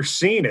never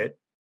seen it.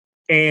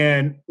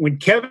 And when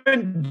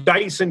Kevin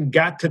Dyson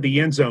got to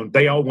the end zone,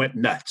 they all went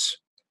nuts.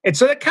 And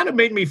so that kind of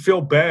made me feel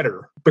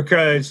better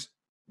because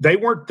they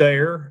weren't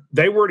there.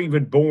 They weren't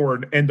even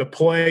born. And the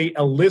play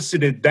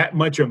elicited that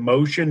much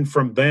emotion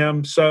from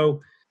them.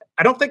 So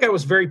I don't think I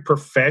was very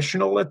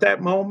professional at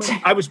that moment.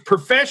 I was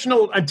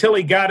professional until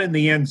he got in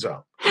the end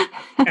zone.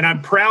 And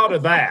I'm proud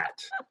of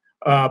that.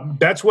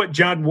 That's what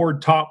John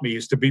Ward taught me,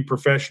 is to be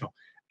professional.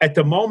 At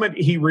the moment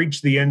he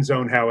reached the end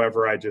zone,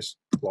 however, I just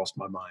lost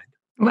my mind.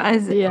 Well,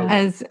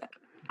 as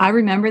I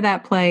remember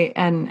that play,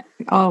 and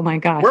oh my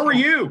gosh. Where were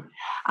you?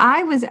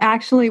 I was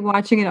actually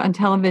watching it on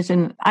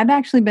television. I've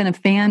actually been a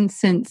fan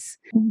since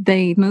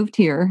they moved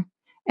here.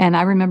 And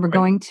I remember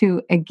going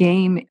to a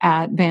game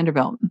at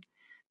Vanderbilt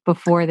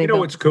before they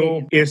what's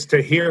cool is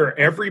to hear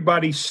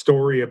everybody's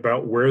story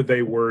about where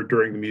they were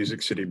during the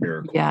Music City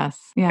Miracle. Yes.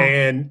 Yeah.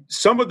 And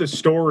some of the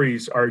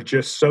stories are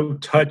just so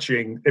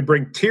touching. They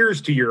bring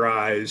tears to your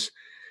eyes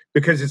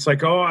because it's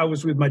like, I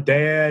was with my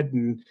dad,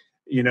 and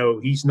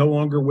he's no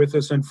longer with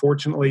us,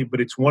 unfortunately, but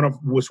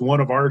was one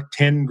of our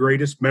 10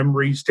 greatest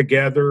memories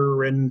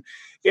together. And,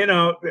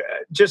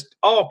 just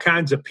all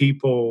kinds of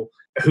people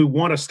who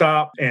want to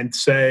stop and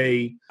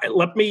say,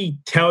 let me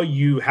tell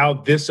you how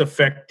this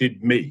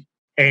affected me.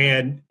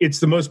 And it's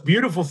the most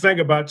beautiful thing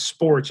about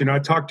sports. I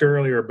talked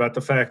earlier about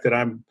the fact that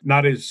I'm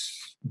not as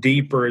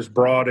deep or as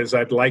broad as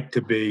I'd like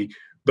to be,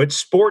 but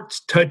sports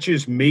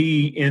touches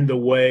me in the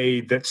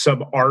way that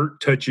some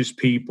art touches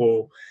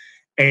people.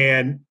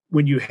 And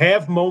when you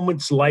have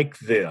moments like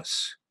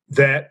this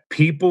that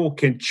people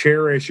can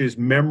cherish as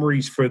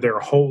memories for their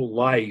whole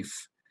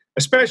life,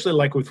 especially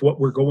like with what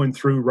we're going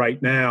through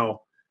right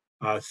now,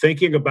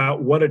 thinking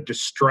about what a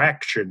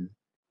distraction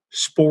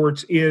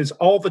sports is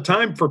all the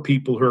time for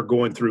people who are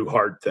going through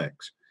hard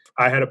things.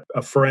 I had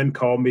a friend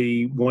call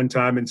me one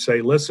time and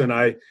say, listen,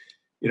 I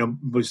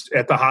was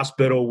at the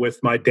hospital with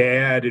my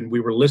dad and we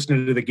were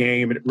listening to the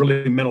game and it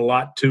really meant a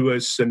lot to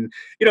us. And,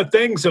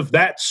 things of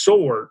that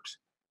sort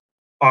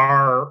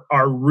are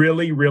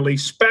really, really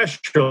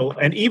special.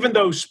 And even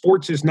though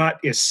sports is not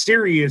as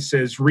serious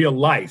as real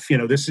life,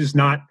 this is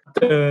not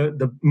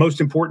the most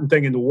important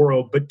thing in the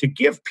world, but to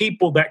give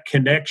people that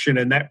connection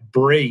and that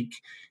break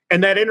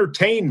and that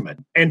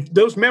entertainment and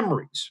those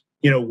memories,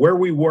 where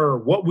we were,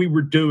 what we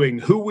were doing,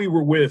 who we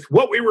were with,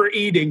 what we were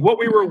eating, what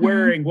we were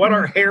wearing, what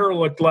our hair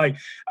looked like.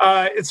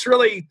 It's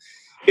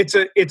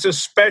a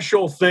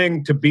special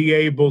thing to be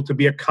able to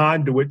be a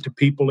conduit to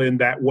people in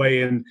that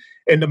way. And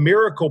the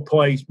Miracle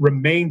play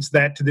remains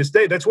that to this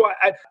day. That's why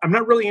I'm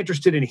not really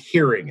interested in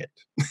hearing it.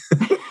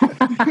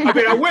 I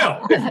mean, I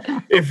will.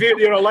 If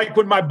you know, like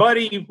when my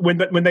buddy,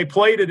 when they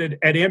played it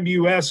at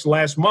MUS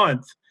last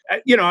month,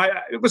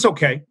 it was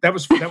okay. That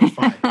was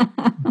fine.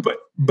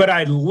 but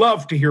I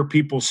love to hear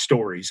people's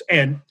stories.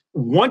 And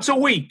once a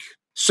week,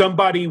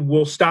 somebody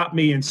will stop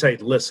me and say,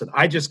 listen,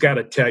 I just got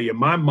to tell you,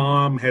 my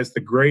mom has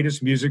the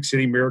greatest Music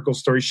City Miracle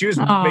story. She was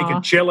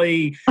making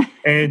chili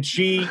and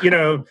she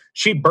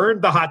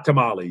burned the hot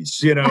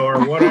tamales,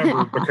 or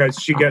whatever, because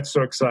she got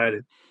so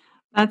excited.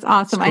 That's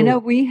awesome. Cool. I know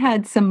we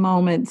had some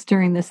moments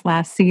during this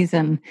last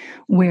season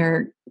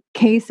where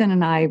Kaysen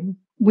and I,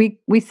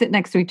 we sit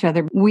next to each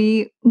other.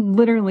 We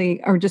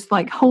literally are just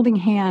like holding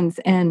hands.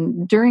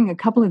 And during a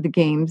couple of the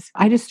games,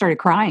 I just started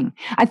crying.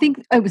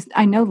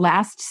 I know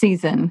last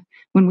season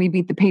when we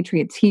beat the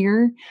Patriots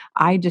here,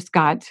 I just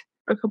got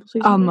a couple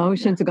seasons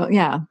emotions ago.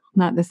 Yeah,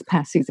 not this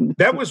past season.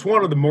 That was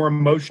one of the more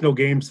emotional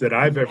games that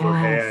I've ever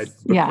had,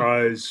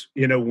 because,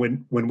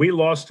 when we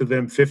lost to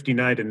them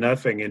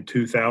 59-0 in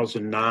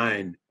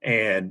 2009,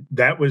 and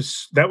that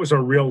was a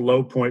real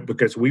low point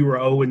because we were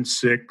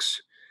 0-6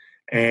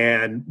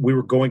 and we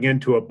were going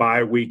into a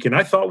bye week. And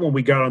I thought when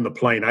we got on the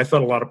plane, I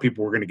thought a lot of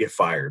people were going to get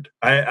fired.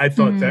 I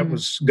thought that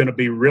was going to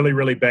be really,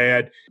 really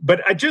bad.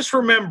 But I just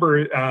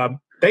remember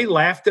they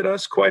laughed at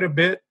us quite a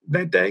bit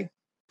that day.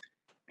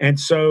 And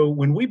so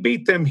when we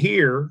beat them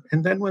here,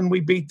 and then when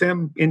we beat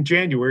them in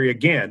January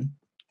again,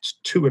 it's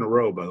 2 in a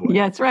row, by the way.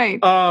 Yeah, that's right.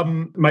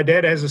 My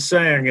dad has a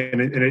saying,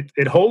 and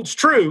it holds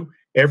true.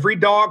 Every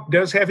dog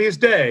does have his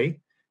day,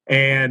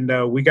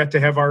 and we got to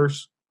have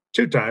ours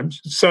 2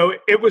 times. So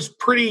it was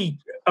pretty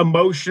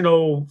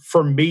emotional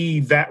for me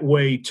that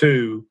way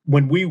too,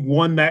 when we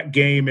won that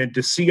game, and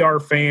to see our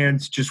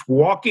fans just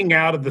walking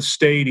out of the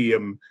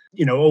stadium,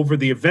 over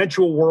the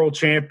eventual world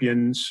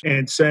champions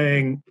and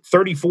saying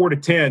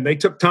 34-10, they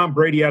took Tom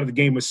Brady out of the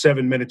game with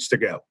 7 minutes to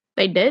go.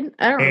 They did?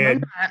 I don't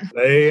remember that.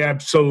 They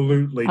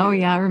absolutely did. Oh,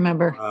 yeah, I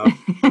remember.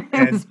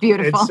 It was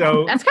beautiful. And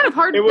so that's kind of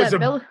hard to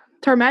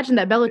imagine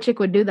that Belichick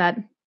would do that.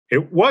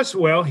 It was,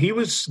 he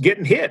was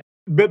getting hit.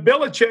 But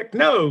Belichick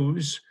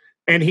knows,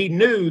 and he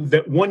knew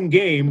that one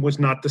game was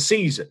not the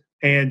season.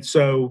 And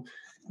so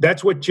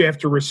that's what you have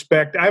to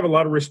respect. I have a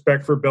lot of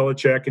respect for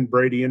Belichick and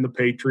Brady and the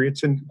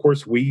Patriots. And, of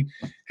course, we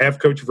have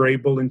Coach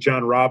Vrabel and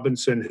John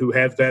Robinson who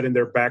have that in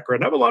their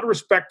background. I have a lot of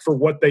respect for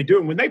what they do.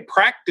 And when they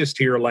practiced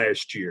here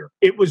last year,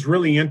 it was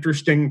really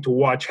interesting to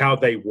watch how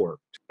they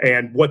worked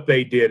and what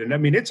they did. And, I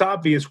mean, it's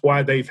obvious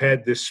why they've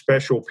had this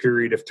special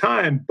period of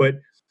time. But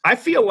I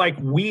feel like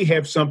we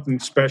have something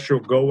special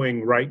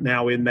going right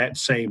now in that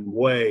same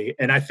way.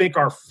 And I think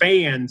our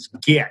fans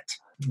get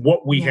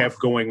what we have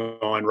going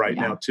on right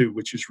now too,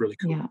 which is really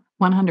cool. Yeah,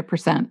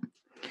 100%.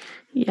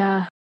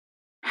 Yeah.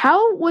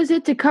 How was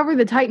it to cover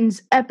the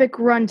Titans' epic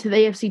run to the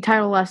AFC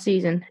title last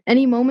season?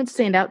 Any moments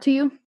stand out to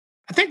you?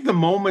 I think the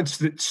moments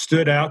that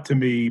stood out to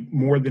me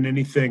more than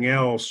anything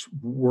else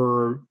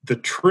were the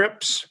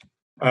trips.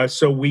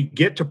 So we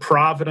get to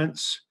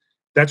Providence.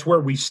 That's where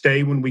we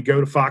stay when we go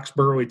to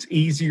Foxborough. It's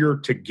easier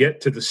to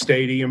get to the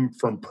stadium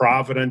from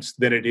Providence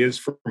than it is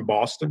from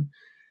Boston.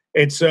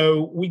 And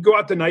so we go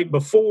out the night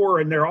before,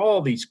 and there are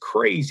all these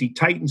crazy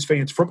Titans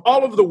fans from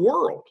all over the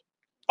world.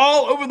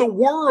 All over the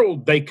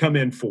world they come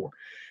in for.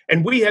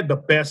 And we had the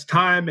best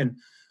time, and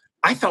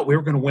I thought we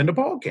were going to win the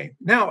ball game.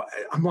 Now,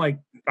 I'm like,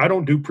 I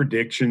don't do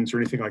predictions or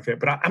anything like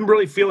that, but I'm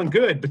really feeling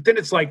good. But then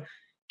it's like,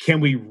 can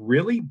we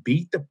really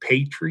beat the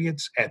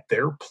Patriots at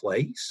their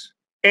place?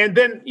 And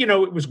then,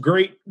 it was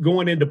great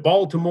going into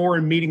Baltimore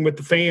and meeting with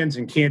the fans,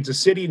 and Kansas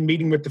City and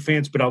meeting with the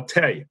fans. But I'll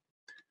tell you,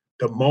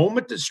 the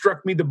moment that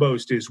struck me the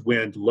most is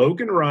when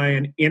Logan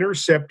Ryan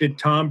intercepted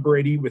Tom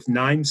Brady with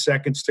 9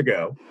 seconds to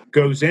go,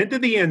 goes into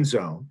the end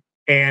zone,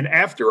 and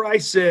after I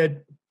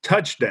said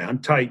touchdown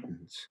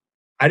Titans,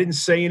 I didn't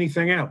say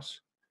anything else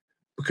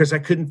because I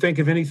couldn't think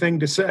of anything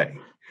to say,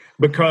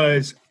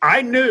 because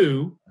I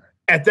knew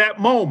at that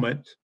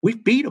moment we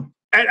beat them.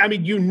 I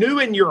mean, you knew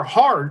in your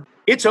heart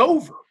it's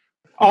over.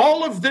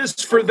 All of this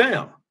for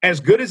them, as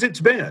good as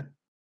it's been,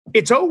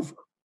 it's over.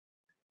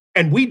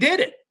 And we did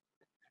it.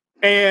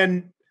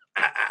 And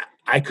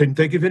I couldn't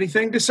think of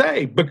anything to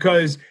say,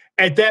 because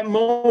at that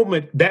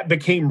moment, that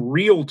became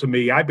real to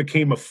me. I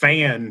became a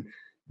fan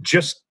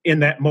just in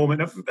that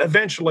moment.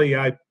 Eventually,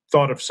 I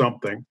thought of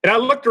something. And I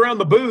looked around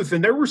the booth,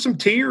 and there were some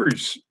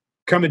tears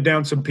coming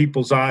down some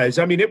people's eyes.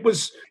 I mean, it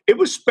was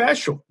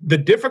special. The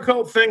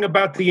difficult thing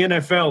about the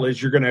NFL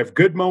is you're going to have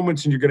good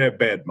moments and you're going to have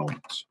bad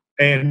moments.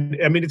 And,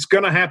 I mean, it's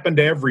going to happen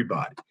to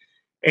everybody.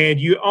 And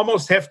you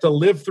almost have to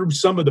live through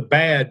some of the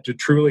bad to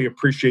truly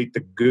appreciate the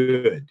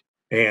good.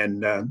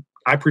 And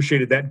I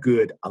appreciated that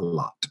good a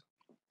lot.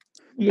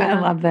 Yeah, I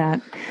love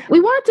that. We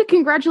wanted to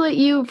congratulate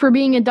you for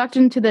being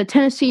inducted into the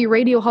Tennessee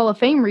Radio Hall of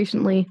Fame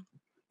recently.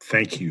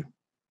 Thank you.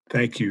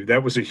 Thank you.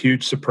 That was a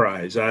huge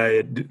surprise.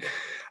 I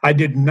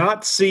did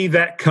not see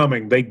that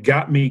coming. They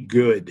got me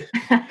good.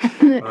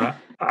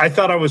 I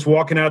thought I was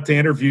walking out to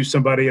interview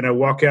somebody, and I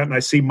walk out and I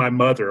see my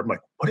mother. I'm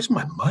like, what is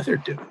my mother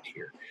doing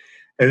here?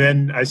 And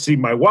then I see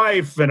my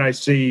wife and I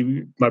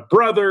see my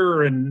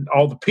brother and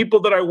all the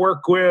people that I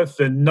work with,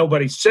 and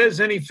nobody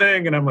says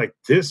anything. And I'm like,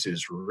 this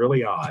is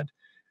really odd.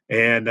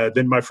 And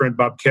then my friend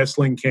Bob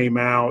Kessling came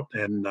out,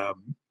 and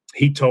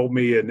he told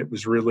me, and it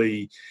was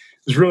really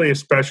a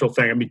special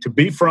thing. I mean, to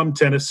be from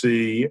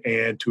Tennessee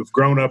and to have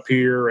grown up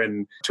here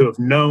and to have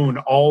known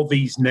all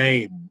these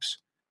names,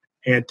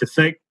 and to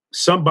think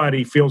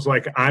somebody feels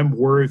like I'm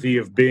worthy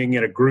of being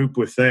in a group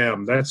with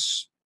them,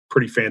 that's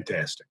pretty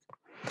fantastic.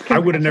 I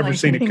would have never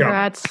seen it come.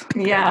 Congrats.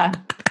 Yeah.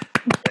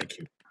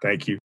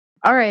 Thank you.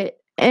 All right.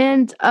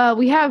 And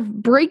we have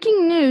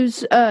breaking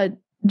news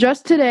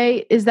just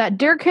today is that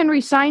Derrick Henry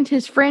signed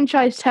his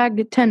franchise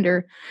tag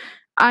tender.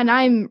 And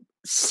I'm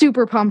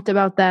super pumped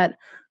about that.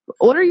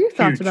 What are your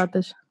thoughts about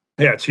this?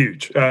 Yeah, it's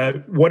huge.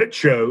 What it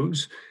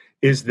shows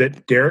is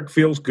that Derrick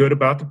feels good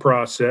about the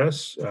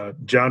process.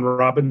 John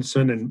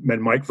Robinson and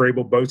Mike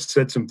Vrabel both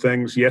said some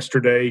things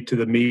yesterday to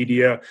the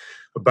media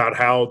about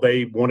how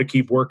they want to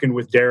keep working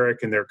with Derrick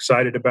and they're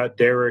excited about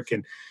Derrick.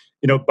 And,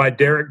 by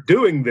Derrick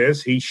doing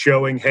this, he's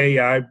showing, hey,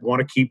 I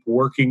want to keep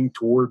working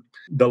toward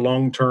the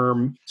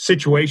long-term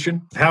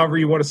situation, however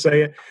you want to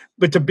say it,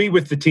 but to be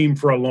with the team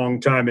for a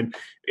long time. And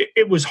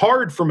it was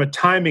hard from a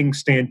timing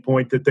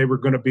standpoint that they were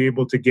going to be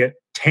able to get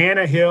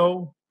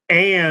Tannehill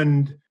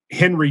and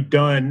Henry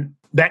done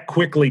that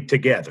quickly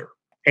together.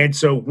 And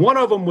so one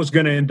of them was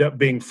going to end up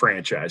being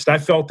franchised. I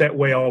felt that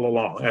way all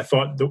along. I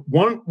thought the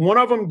one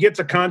of them gets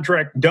a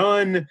contract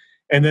done,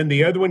 and then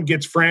the other one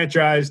gets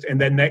franchised, and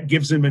then that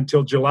gives him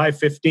until July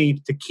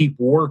 15th to keep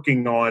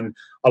working on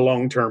a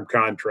long-term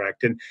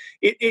contract. And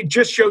it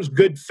just shows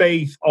good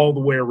faith all the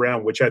way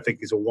around, which I think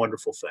is a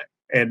wonderful thing.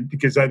 And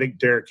because I think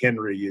Derrick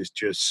Henry is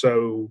just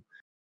so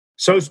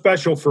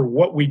special for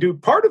what we do.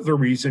 Part of the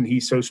reason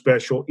he's so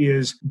special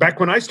is back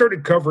when I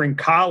started covering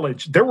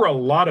college, there were a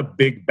lot of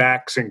big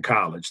backs in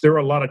college. There were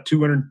a lot of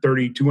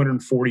 230,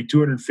 240,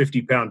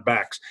 250-pound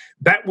backs.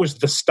 That was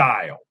the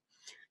style.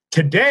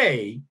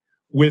 Today,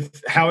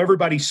 with how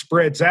everybody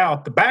spreads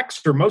out, the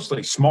backs are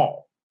mostly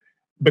small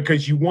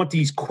because you want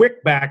these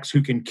quick backs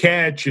who can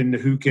catch and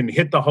who can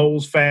hit the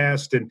holes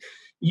fast. And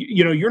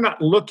you're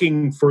not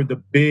looking for the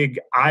big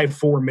I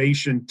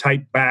formation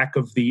type back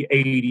of the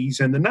 80s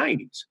and the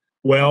 90s.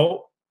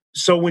 Well,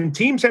 so when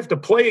teams have to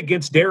play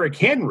against Derrick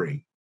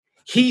Henry,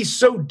 he's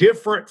so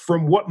different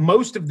from what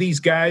most of these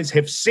guys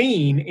have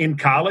seen in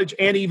college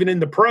and even in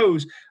the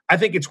pros. I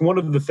think it's one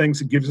of the things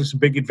that gives us a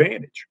big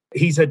advantage.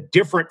 He's a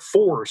different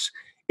force.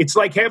 It's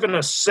like having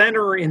a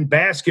center in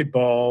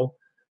basketball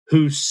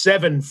who's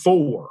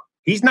 7'4".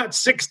 He's not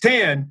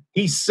 6'10",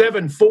 he's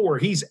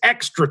 7'4". He's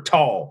extra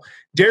tall.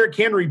 Derrick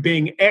Henry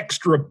being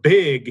extra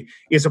big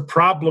is a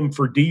problem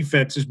for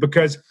defenses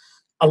because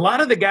a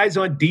lot of the guys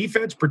on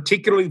defense,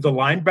 particularly the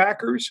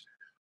linebackers,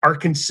 are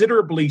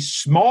considerably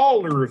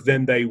smaller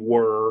than they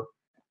were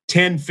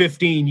 10,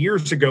 15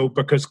 years ago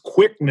because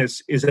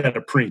quickness is at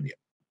a premium.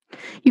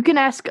 You can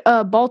ask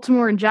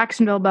Baltimore and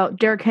Jacksonville about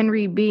Derrick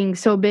Henry being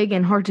so big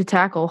and hard to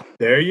tackle.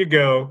 There you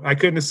go. I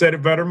couldn't have said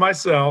it better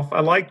myself. I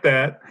like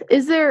that.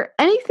 Is there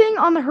anything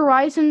on the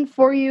horizon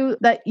for you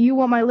that you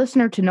want my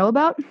listener to know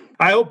about?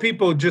 I hope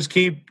people just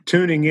keep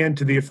tuning in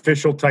to the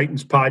Official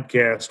Titans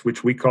podcast,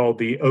 which we call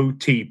the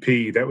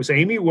OTP. That was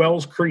Amy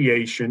Wells'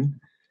 creation.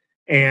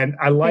 And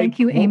I like Thank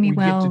you, Amy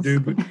Wells.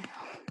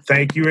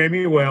 Thank you,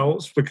 Amy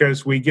Wells,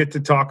 because we get to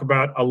talk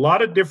about a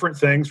lot of different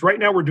things. Right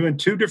now, we're doing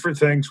two different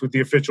things with the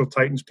Official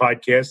Titans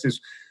podcast.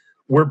 Is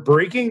we're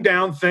breaking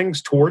down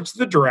things towards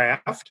the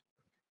draft,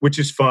 which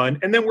is fun,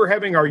 and then we're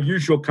having our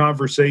usual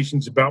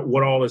conversations about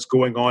what all is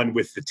going on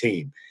with the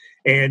team.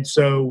 And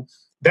so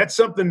that's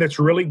something that's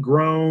really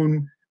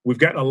grown. We've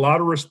gotten a lot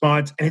of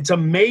response, and it's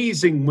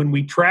amazing when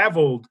we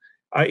traveled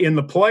in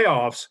the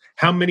playoffs,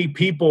 how many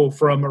people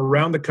from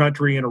around the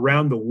country and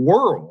around the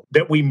world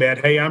that we met.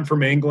 Hey, I'm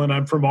from England.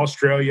 I'm from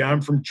Australia. I'm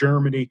from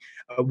Germany.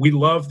 We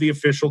love the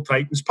Official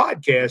Titans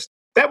podcast.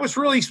 That was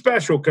really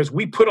special because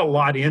we put a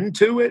lot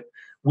into it.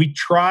 We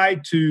try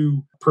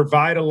to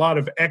provide a lot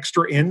of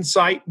extra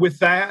insight with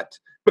that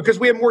because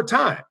we have more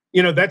time.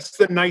 That's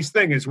the nice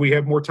thing is we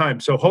have more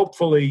time. So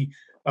hopefully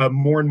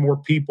more and more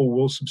people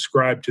will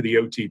subscribe to the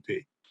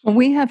OTP. Well,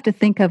 we have to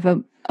think of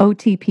an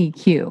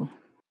OTPQ.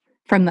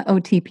 From the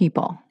OT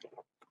people.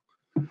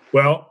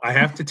 Well, I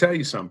have to tell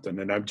you something,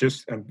 and I'm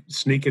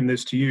sneaking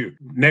this to you.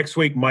 Next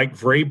week, Mike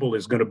Vrabel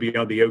is going to be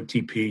on the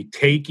OTP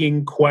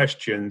taking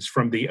questions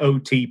from the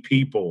OT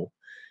people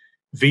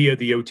via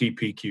the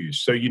OTPQs.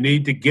 So you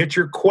need to get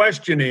your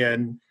question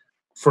in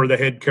for the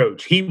head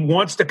coach. He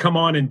wants to come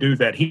on and do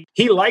that.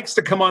 He likes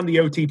to come on the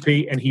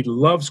OTP, and he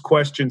loves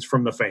questions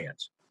from the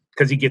fans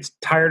because he gets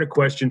tired of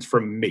questions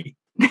from me.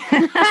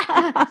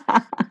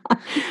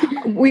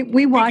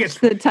 we watched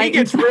the Titans. He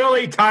gets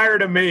really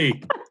tired of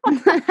me.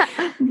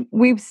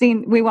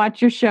 We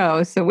watch your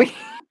show, so we.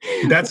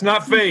 That's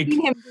not fake.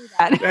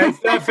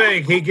 That's not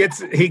fake. He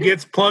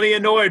gets plenty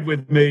annoyed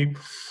with me.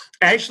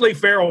 Ashley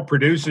Farrell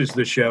produces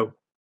the show,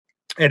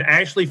 and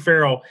Ashley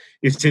Farrell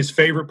is his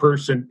favorite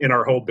person in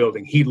our whole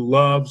building. He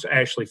loves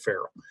Ashley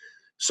Farrell.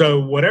 So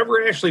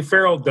whatever Ashley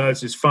Farrell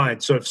does is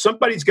fine. So if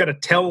somebody's got to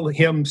tell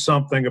him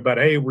something about,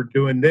 hey, we're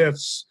doing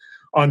this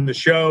on the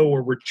show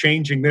or we're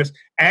changing this,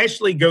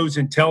 Ashley goes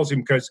and tells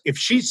him, because if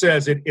she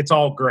says it, it's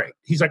all great.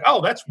 He's like,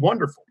 oh, that's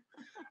wonderful,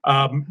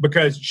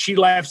 because she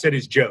laughs at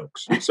his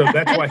jokes. So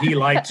that's why he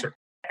likes her.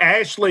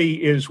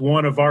 Ashley is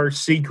one of our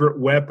secret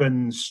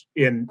weapons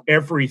in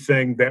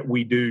everything that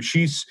we do.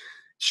 She's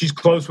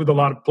close with a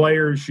lot of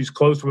players. She's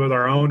close with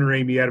our owner,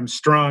 Amy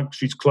Adams Strunk.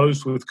 She's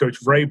close with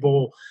Coach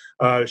Vrabel.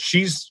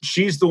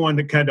 She's the one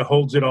that kind of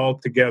holds it all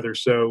together.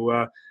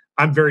 So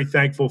I'm very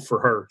thankful for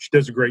her. She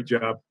does a great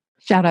job.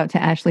 Shout out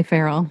to Ashley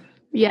Farrell.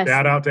 Yes.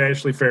 Shout out to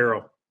Ashley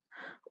Farrell.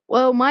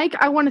 Well, Mike,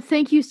 I want to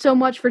thank you so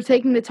much for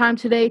taking the time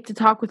today to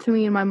talk with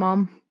me and my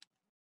mom.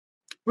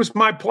 It was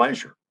my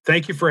pleasure.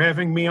 Thank you for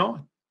having me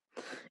on.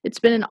 It's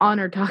been an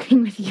honor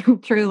talking with you.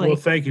 Truly. Well,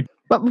 thank you.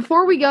 But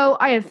before we go,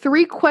 I have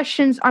 3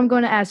 questions I'm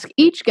going to ask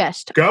each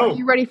guest. Go. Are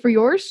you ready for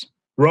yours?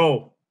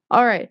 Roll.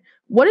 All right.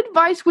 What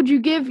advice would you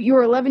give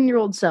your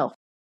 11-year-old self?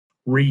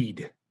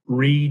 Read,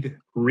 read,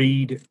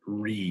 read,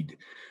 read.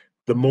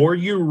 The more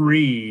you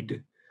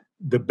read,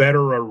 the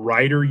better a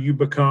writer you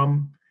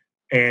become.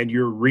 And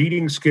your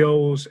reading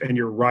skills and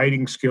your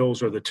writing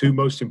skills are the 2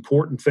 most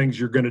important things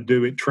you're going to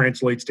do. It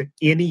translates to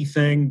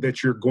anything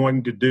that you're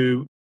going to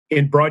do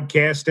in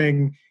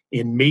broadcasting,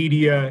 in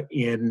media,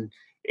 in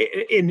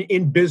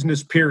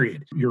business,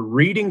 period. Your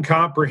reading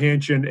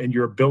comprehension and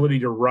your ability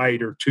to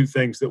write are 2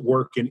 things that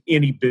work in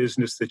any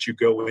business that you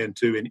go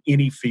into, in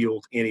any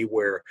field,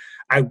 anywhere.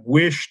 I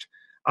wished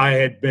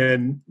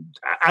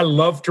I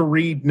love to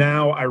read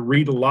now. I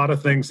read a lot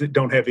of things that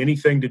don't have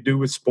anything to do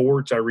with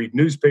sports. I read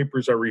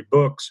newspapers, I read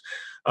books.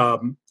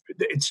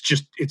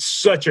 It's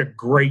such a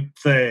great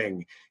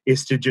thing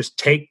is to just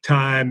take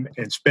time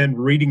and spend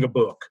reading a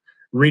book,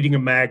 reading a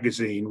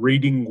magazine,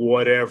 reading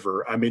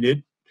whatever. I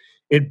mean,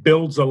 it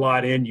builds a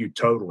lot in you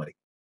totally.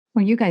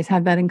 Well, you guys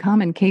have that in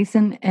common.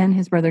 Kaysen and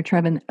his brother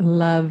Trevin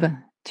love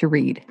to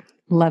read.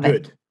 Love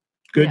it.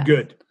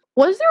 Good.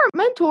 Was there a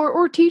mentor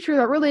or teacher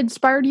that really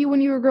inspired you when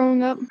you were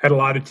growing up? Had a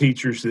lot of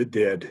teachers that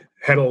did.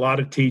 Had a lot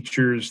of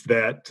teachers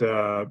that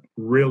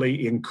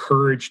really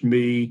encouraged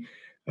me.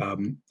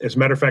 As a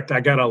matter of fact,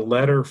 I got a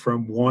letter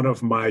from one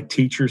of my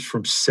teachers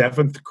from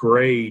 7th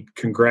grade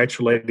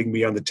congratulating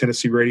me on the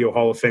Tennessee Radio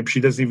Hall of Fame. She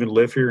doesn't even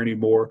live here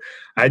anymore.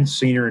 I hadn't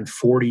seen her in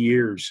 40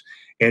 years.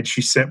 And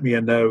she sent me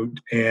a note.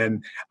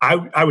 And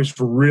I was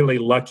really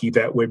lucky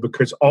that way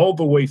because all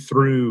the way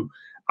through,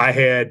 I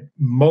had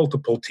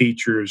multiple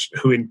teachers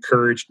who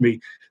encouraged me.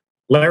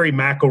 Larry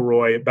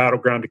McElroy at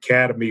Battleground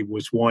Academy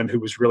was one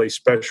who was really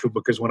special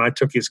because when I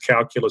took his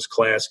calculus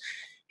class,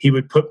 he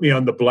would put me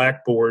on the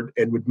blackboard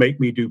and would make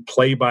me do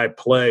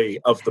play-by-play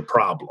of the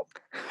problem.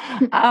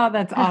 Oh,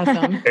 that's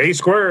awesome. A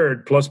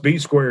squared plus B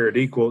squared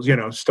equals,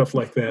 stuff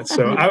like that.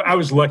 So I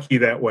was lucky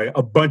that way.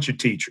 A bunch of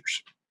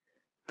teachers.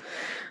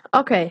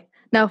 Okay.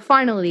 Now,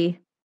 finally,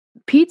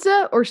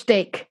 pizza or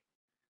steak?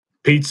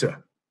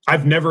 Pizza.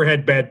 I've never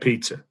had bad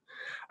pizza.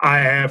 I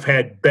have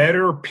had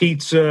better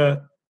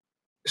pizza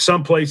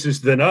some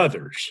places than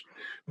others,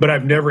 but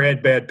I've never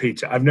had bad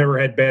pizza. I've never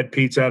had bad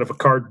pizza out of a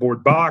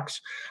cardboard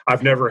box.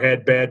 I've never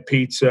had bad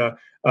pizza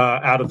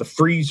out of the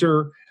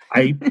freezer.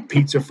 I eat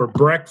pizza for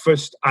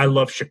breakfast. I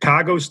love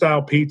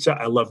Chicago-style pizza.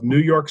 I love New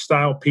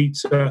York-style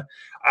pizza.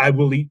 I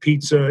will eat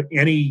pizza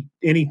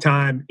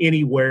anytime,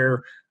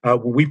 anywhere.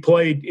 When we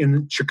played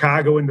in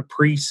Chicago in the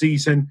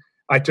preseason,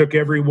 I took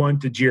everyone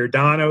to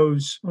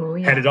Giordano's,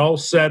 had it all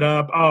set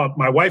up. Oh,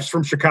 my wife's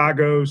from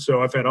Chicago,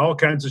 so I've had all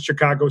kinds of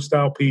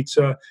Chicago-style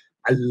pizza.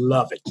 I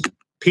love it.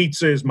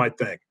 Pizza is my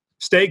thing.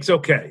 Steak's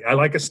okay. I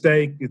like a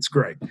steak. It's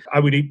great. I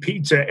would eat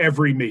pizza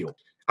every meal.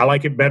 I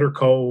like it better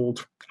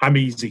cold. I'm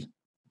easy.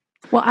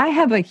 Well, I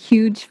have a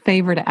huge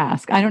favor to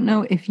ask. I don't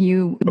know if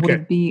you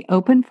would be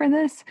open for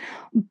this,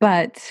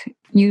 but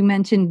you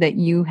mentioned that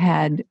you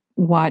had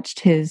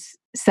watched his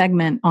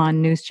segment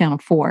on News Channel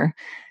 4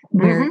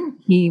 where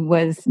he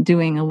was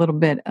doing a little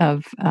bit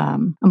of a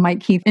Mike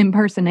Keith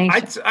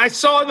impersonation. I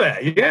saw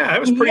that. Yeah, it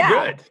was pretty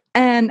good.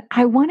 And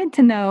I wanted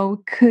to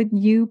know, could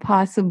you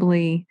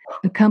possibly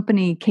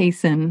accompany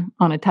Kaysen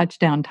on a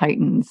Touchdown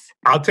Titans?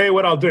 I'll tell you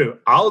what I'll do.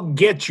 I'll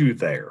get you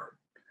there,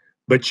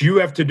 but you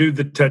have to do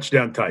the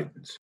Touchdown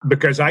Titans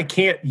because I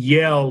can't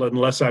yell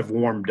unless I've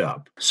warmed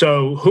up.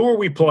 So who are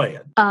we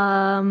playing?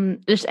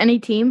 Just any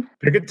team.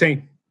 Pick a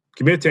team.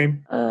 Give me a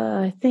team.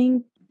 I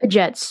think the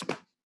Jets.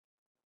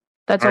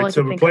 That's all I can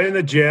so we're playing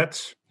the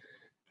Jets.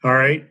 All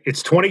right.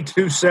 It's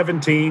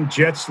 22-17.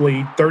 Jets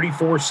lead.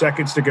 34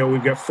 seconds to go.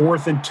 We've got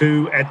 4th and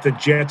 2 at the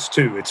Jets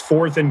 2. It's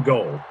 4th and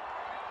goal.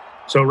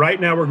 So right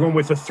now we're going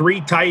with a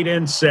 3 tight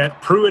end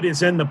set. Pruitt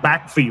is in the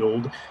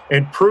backfield,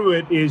 and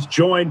Pruitt is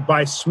joined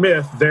by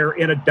Smith. They're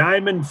in a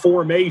diamond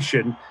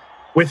formation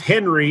with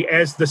Henry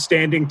as the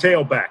standing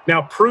tailback.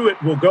 Now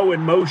Pruitt will go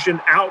in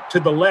motion out to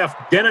the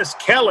left. Dennis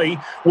Kelly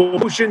will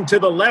motion to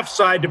the left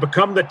side to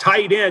become the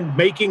tight end,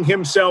 making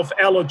himself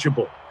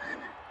eligible.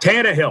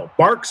 Tannehill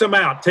barks them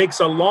out, takes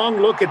a long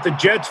look at the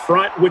Jets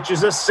front, which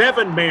is a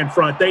 7-man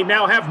front. They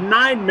now have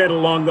 9 men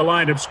along the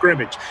line of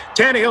scrimmage.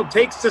 Tannehill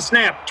takes the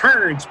snap,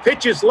 turns,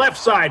 pitches left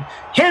side.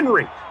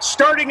 Henry,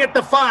 starting at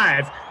the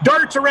 5,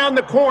 darts around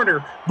the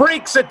corner,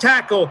 breaks a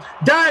tackle,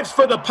 dives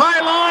for the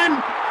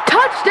pylon.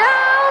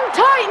 Touchdown,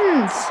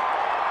 Titans!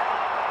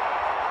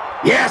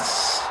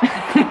 Yes!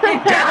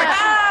 Derrick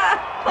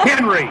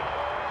Henry.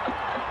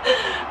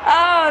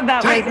 Oh,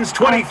 that Titans was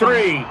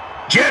 23, awesome.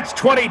 Jets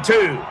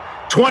 22,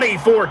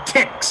 24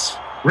 ticks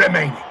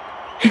remaining.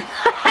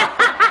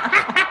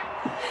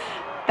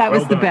 That was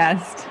Well the done.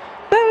 best.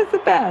 That was the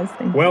best.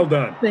 Well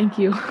done. Thank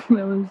you.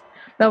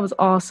 That was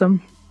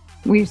awesome.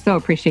 We so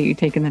appreciate you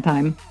taking the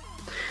time.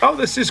 Oh,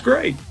 this is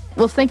great.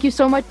 Well, thank you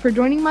so much for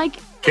joining, Mike.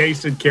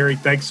 Case and Carrie,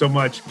 thanks so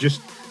much.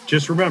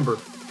 Just remember,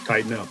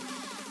 tighten up.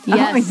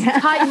 Yes, yeah.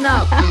 tighten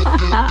up.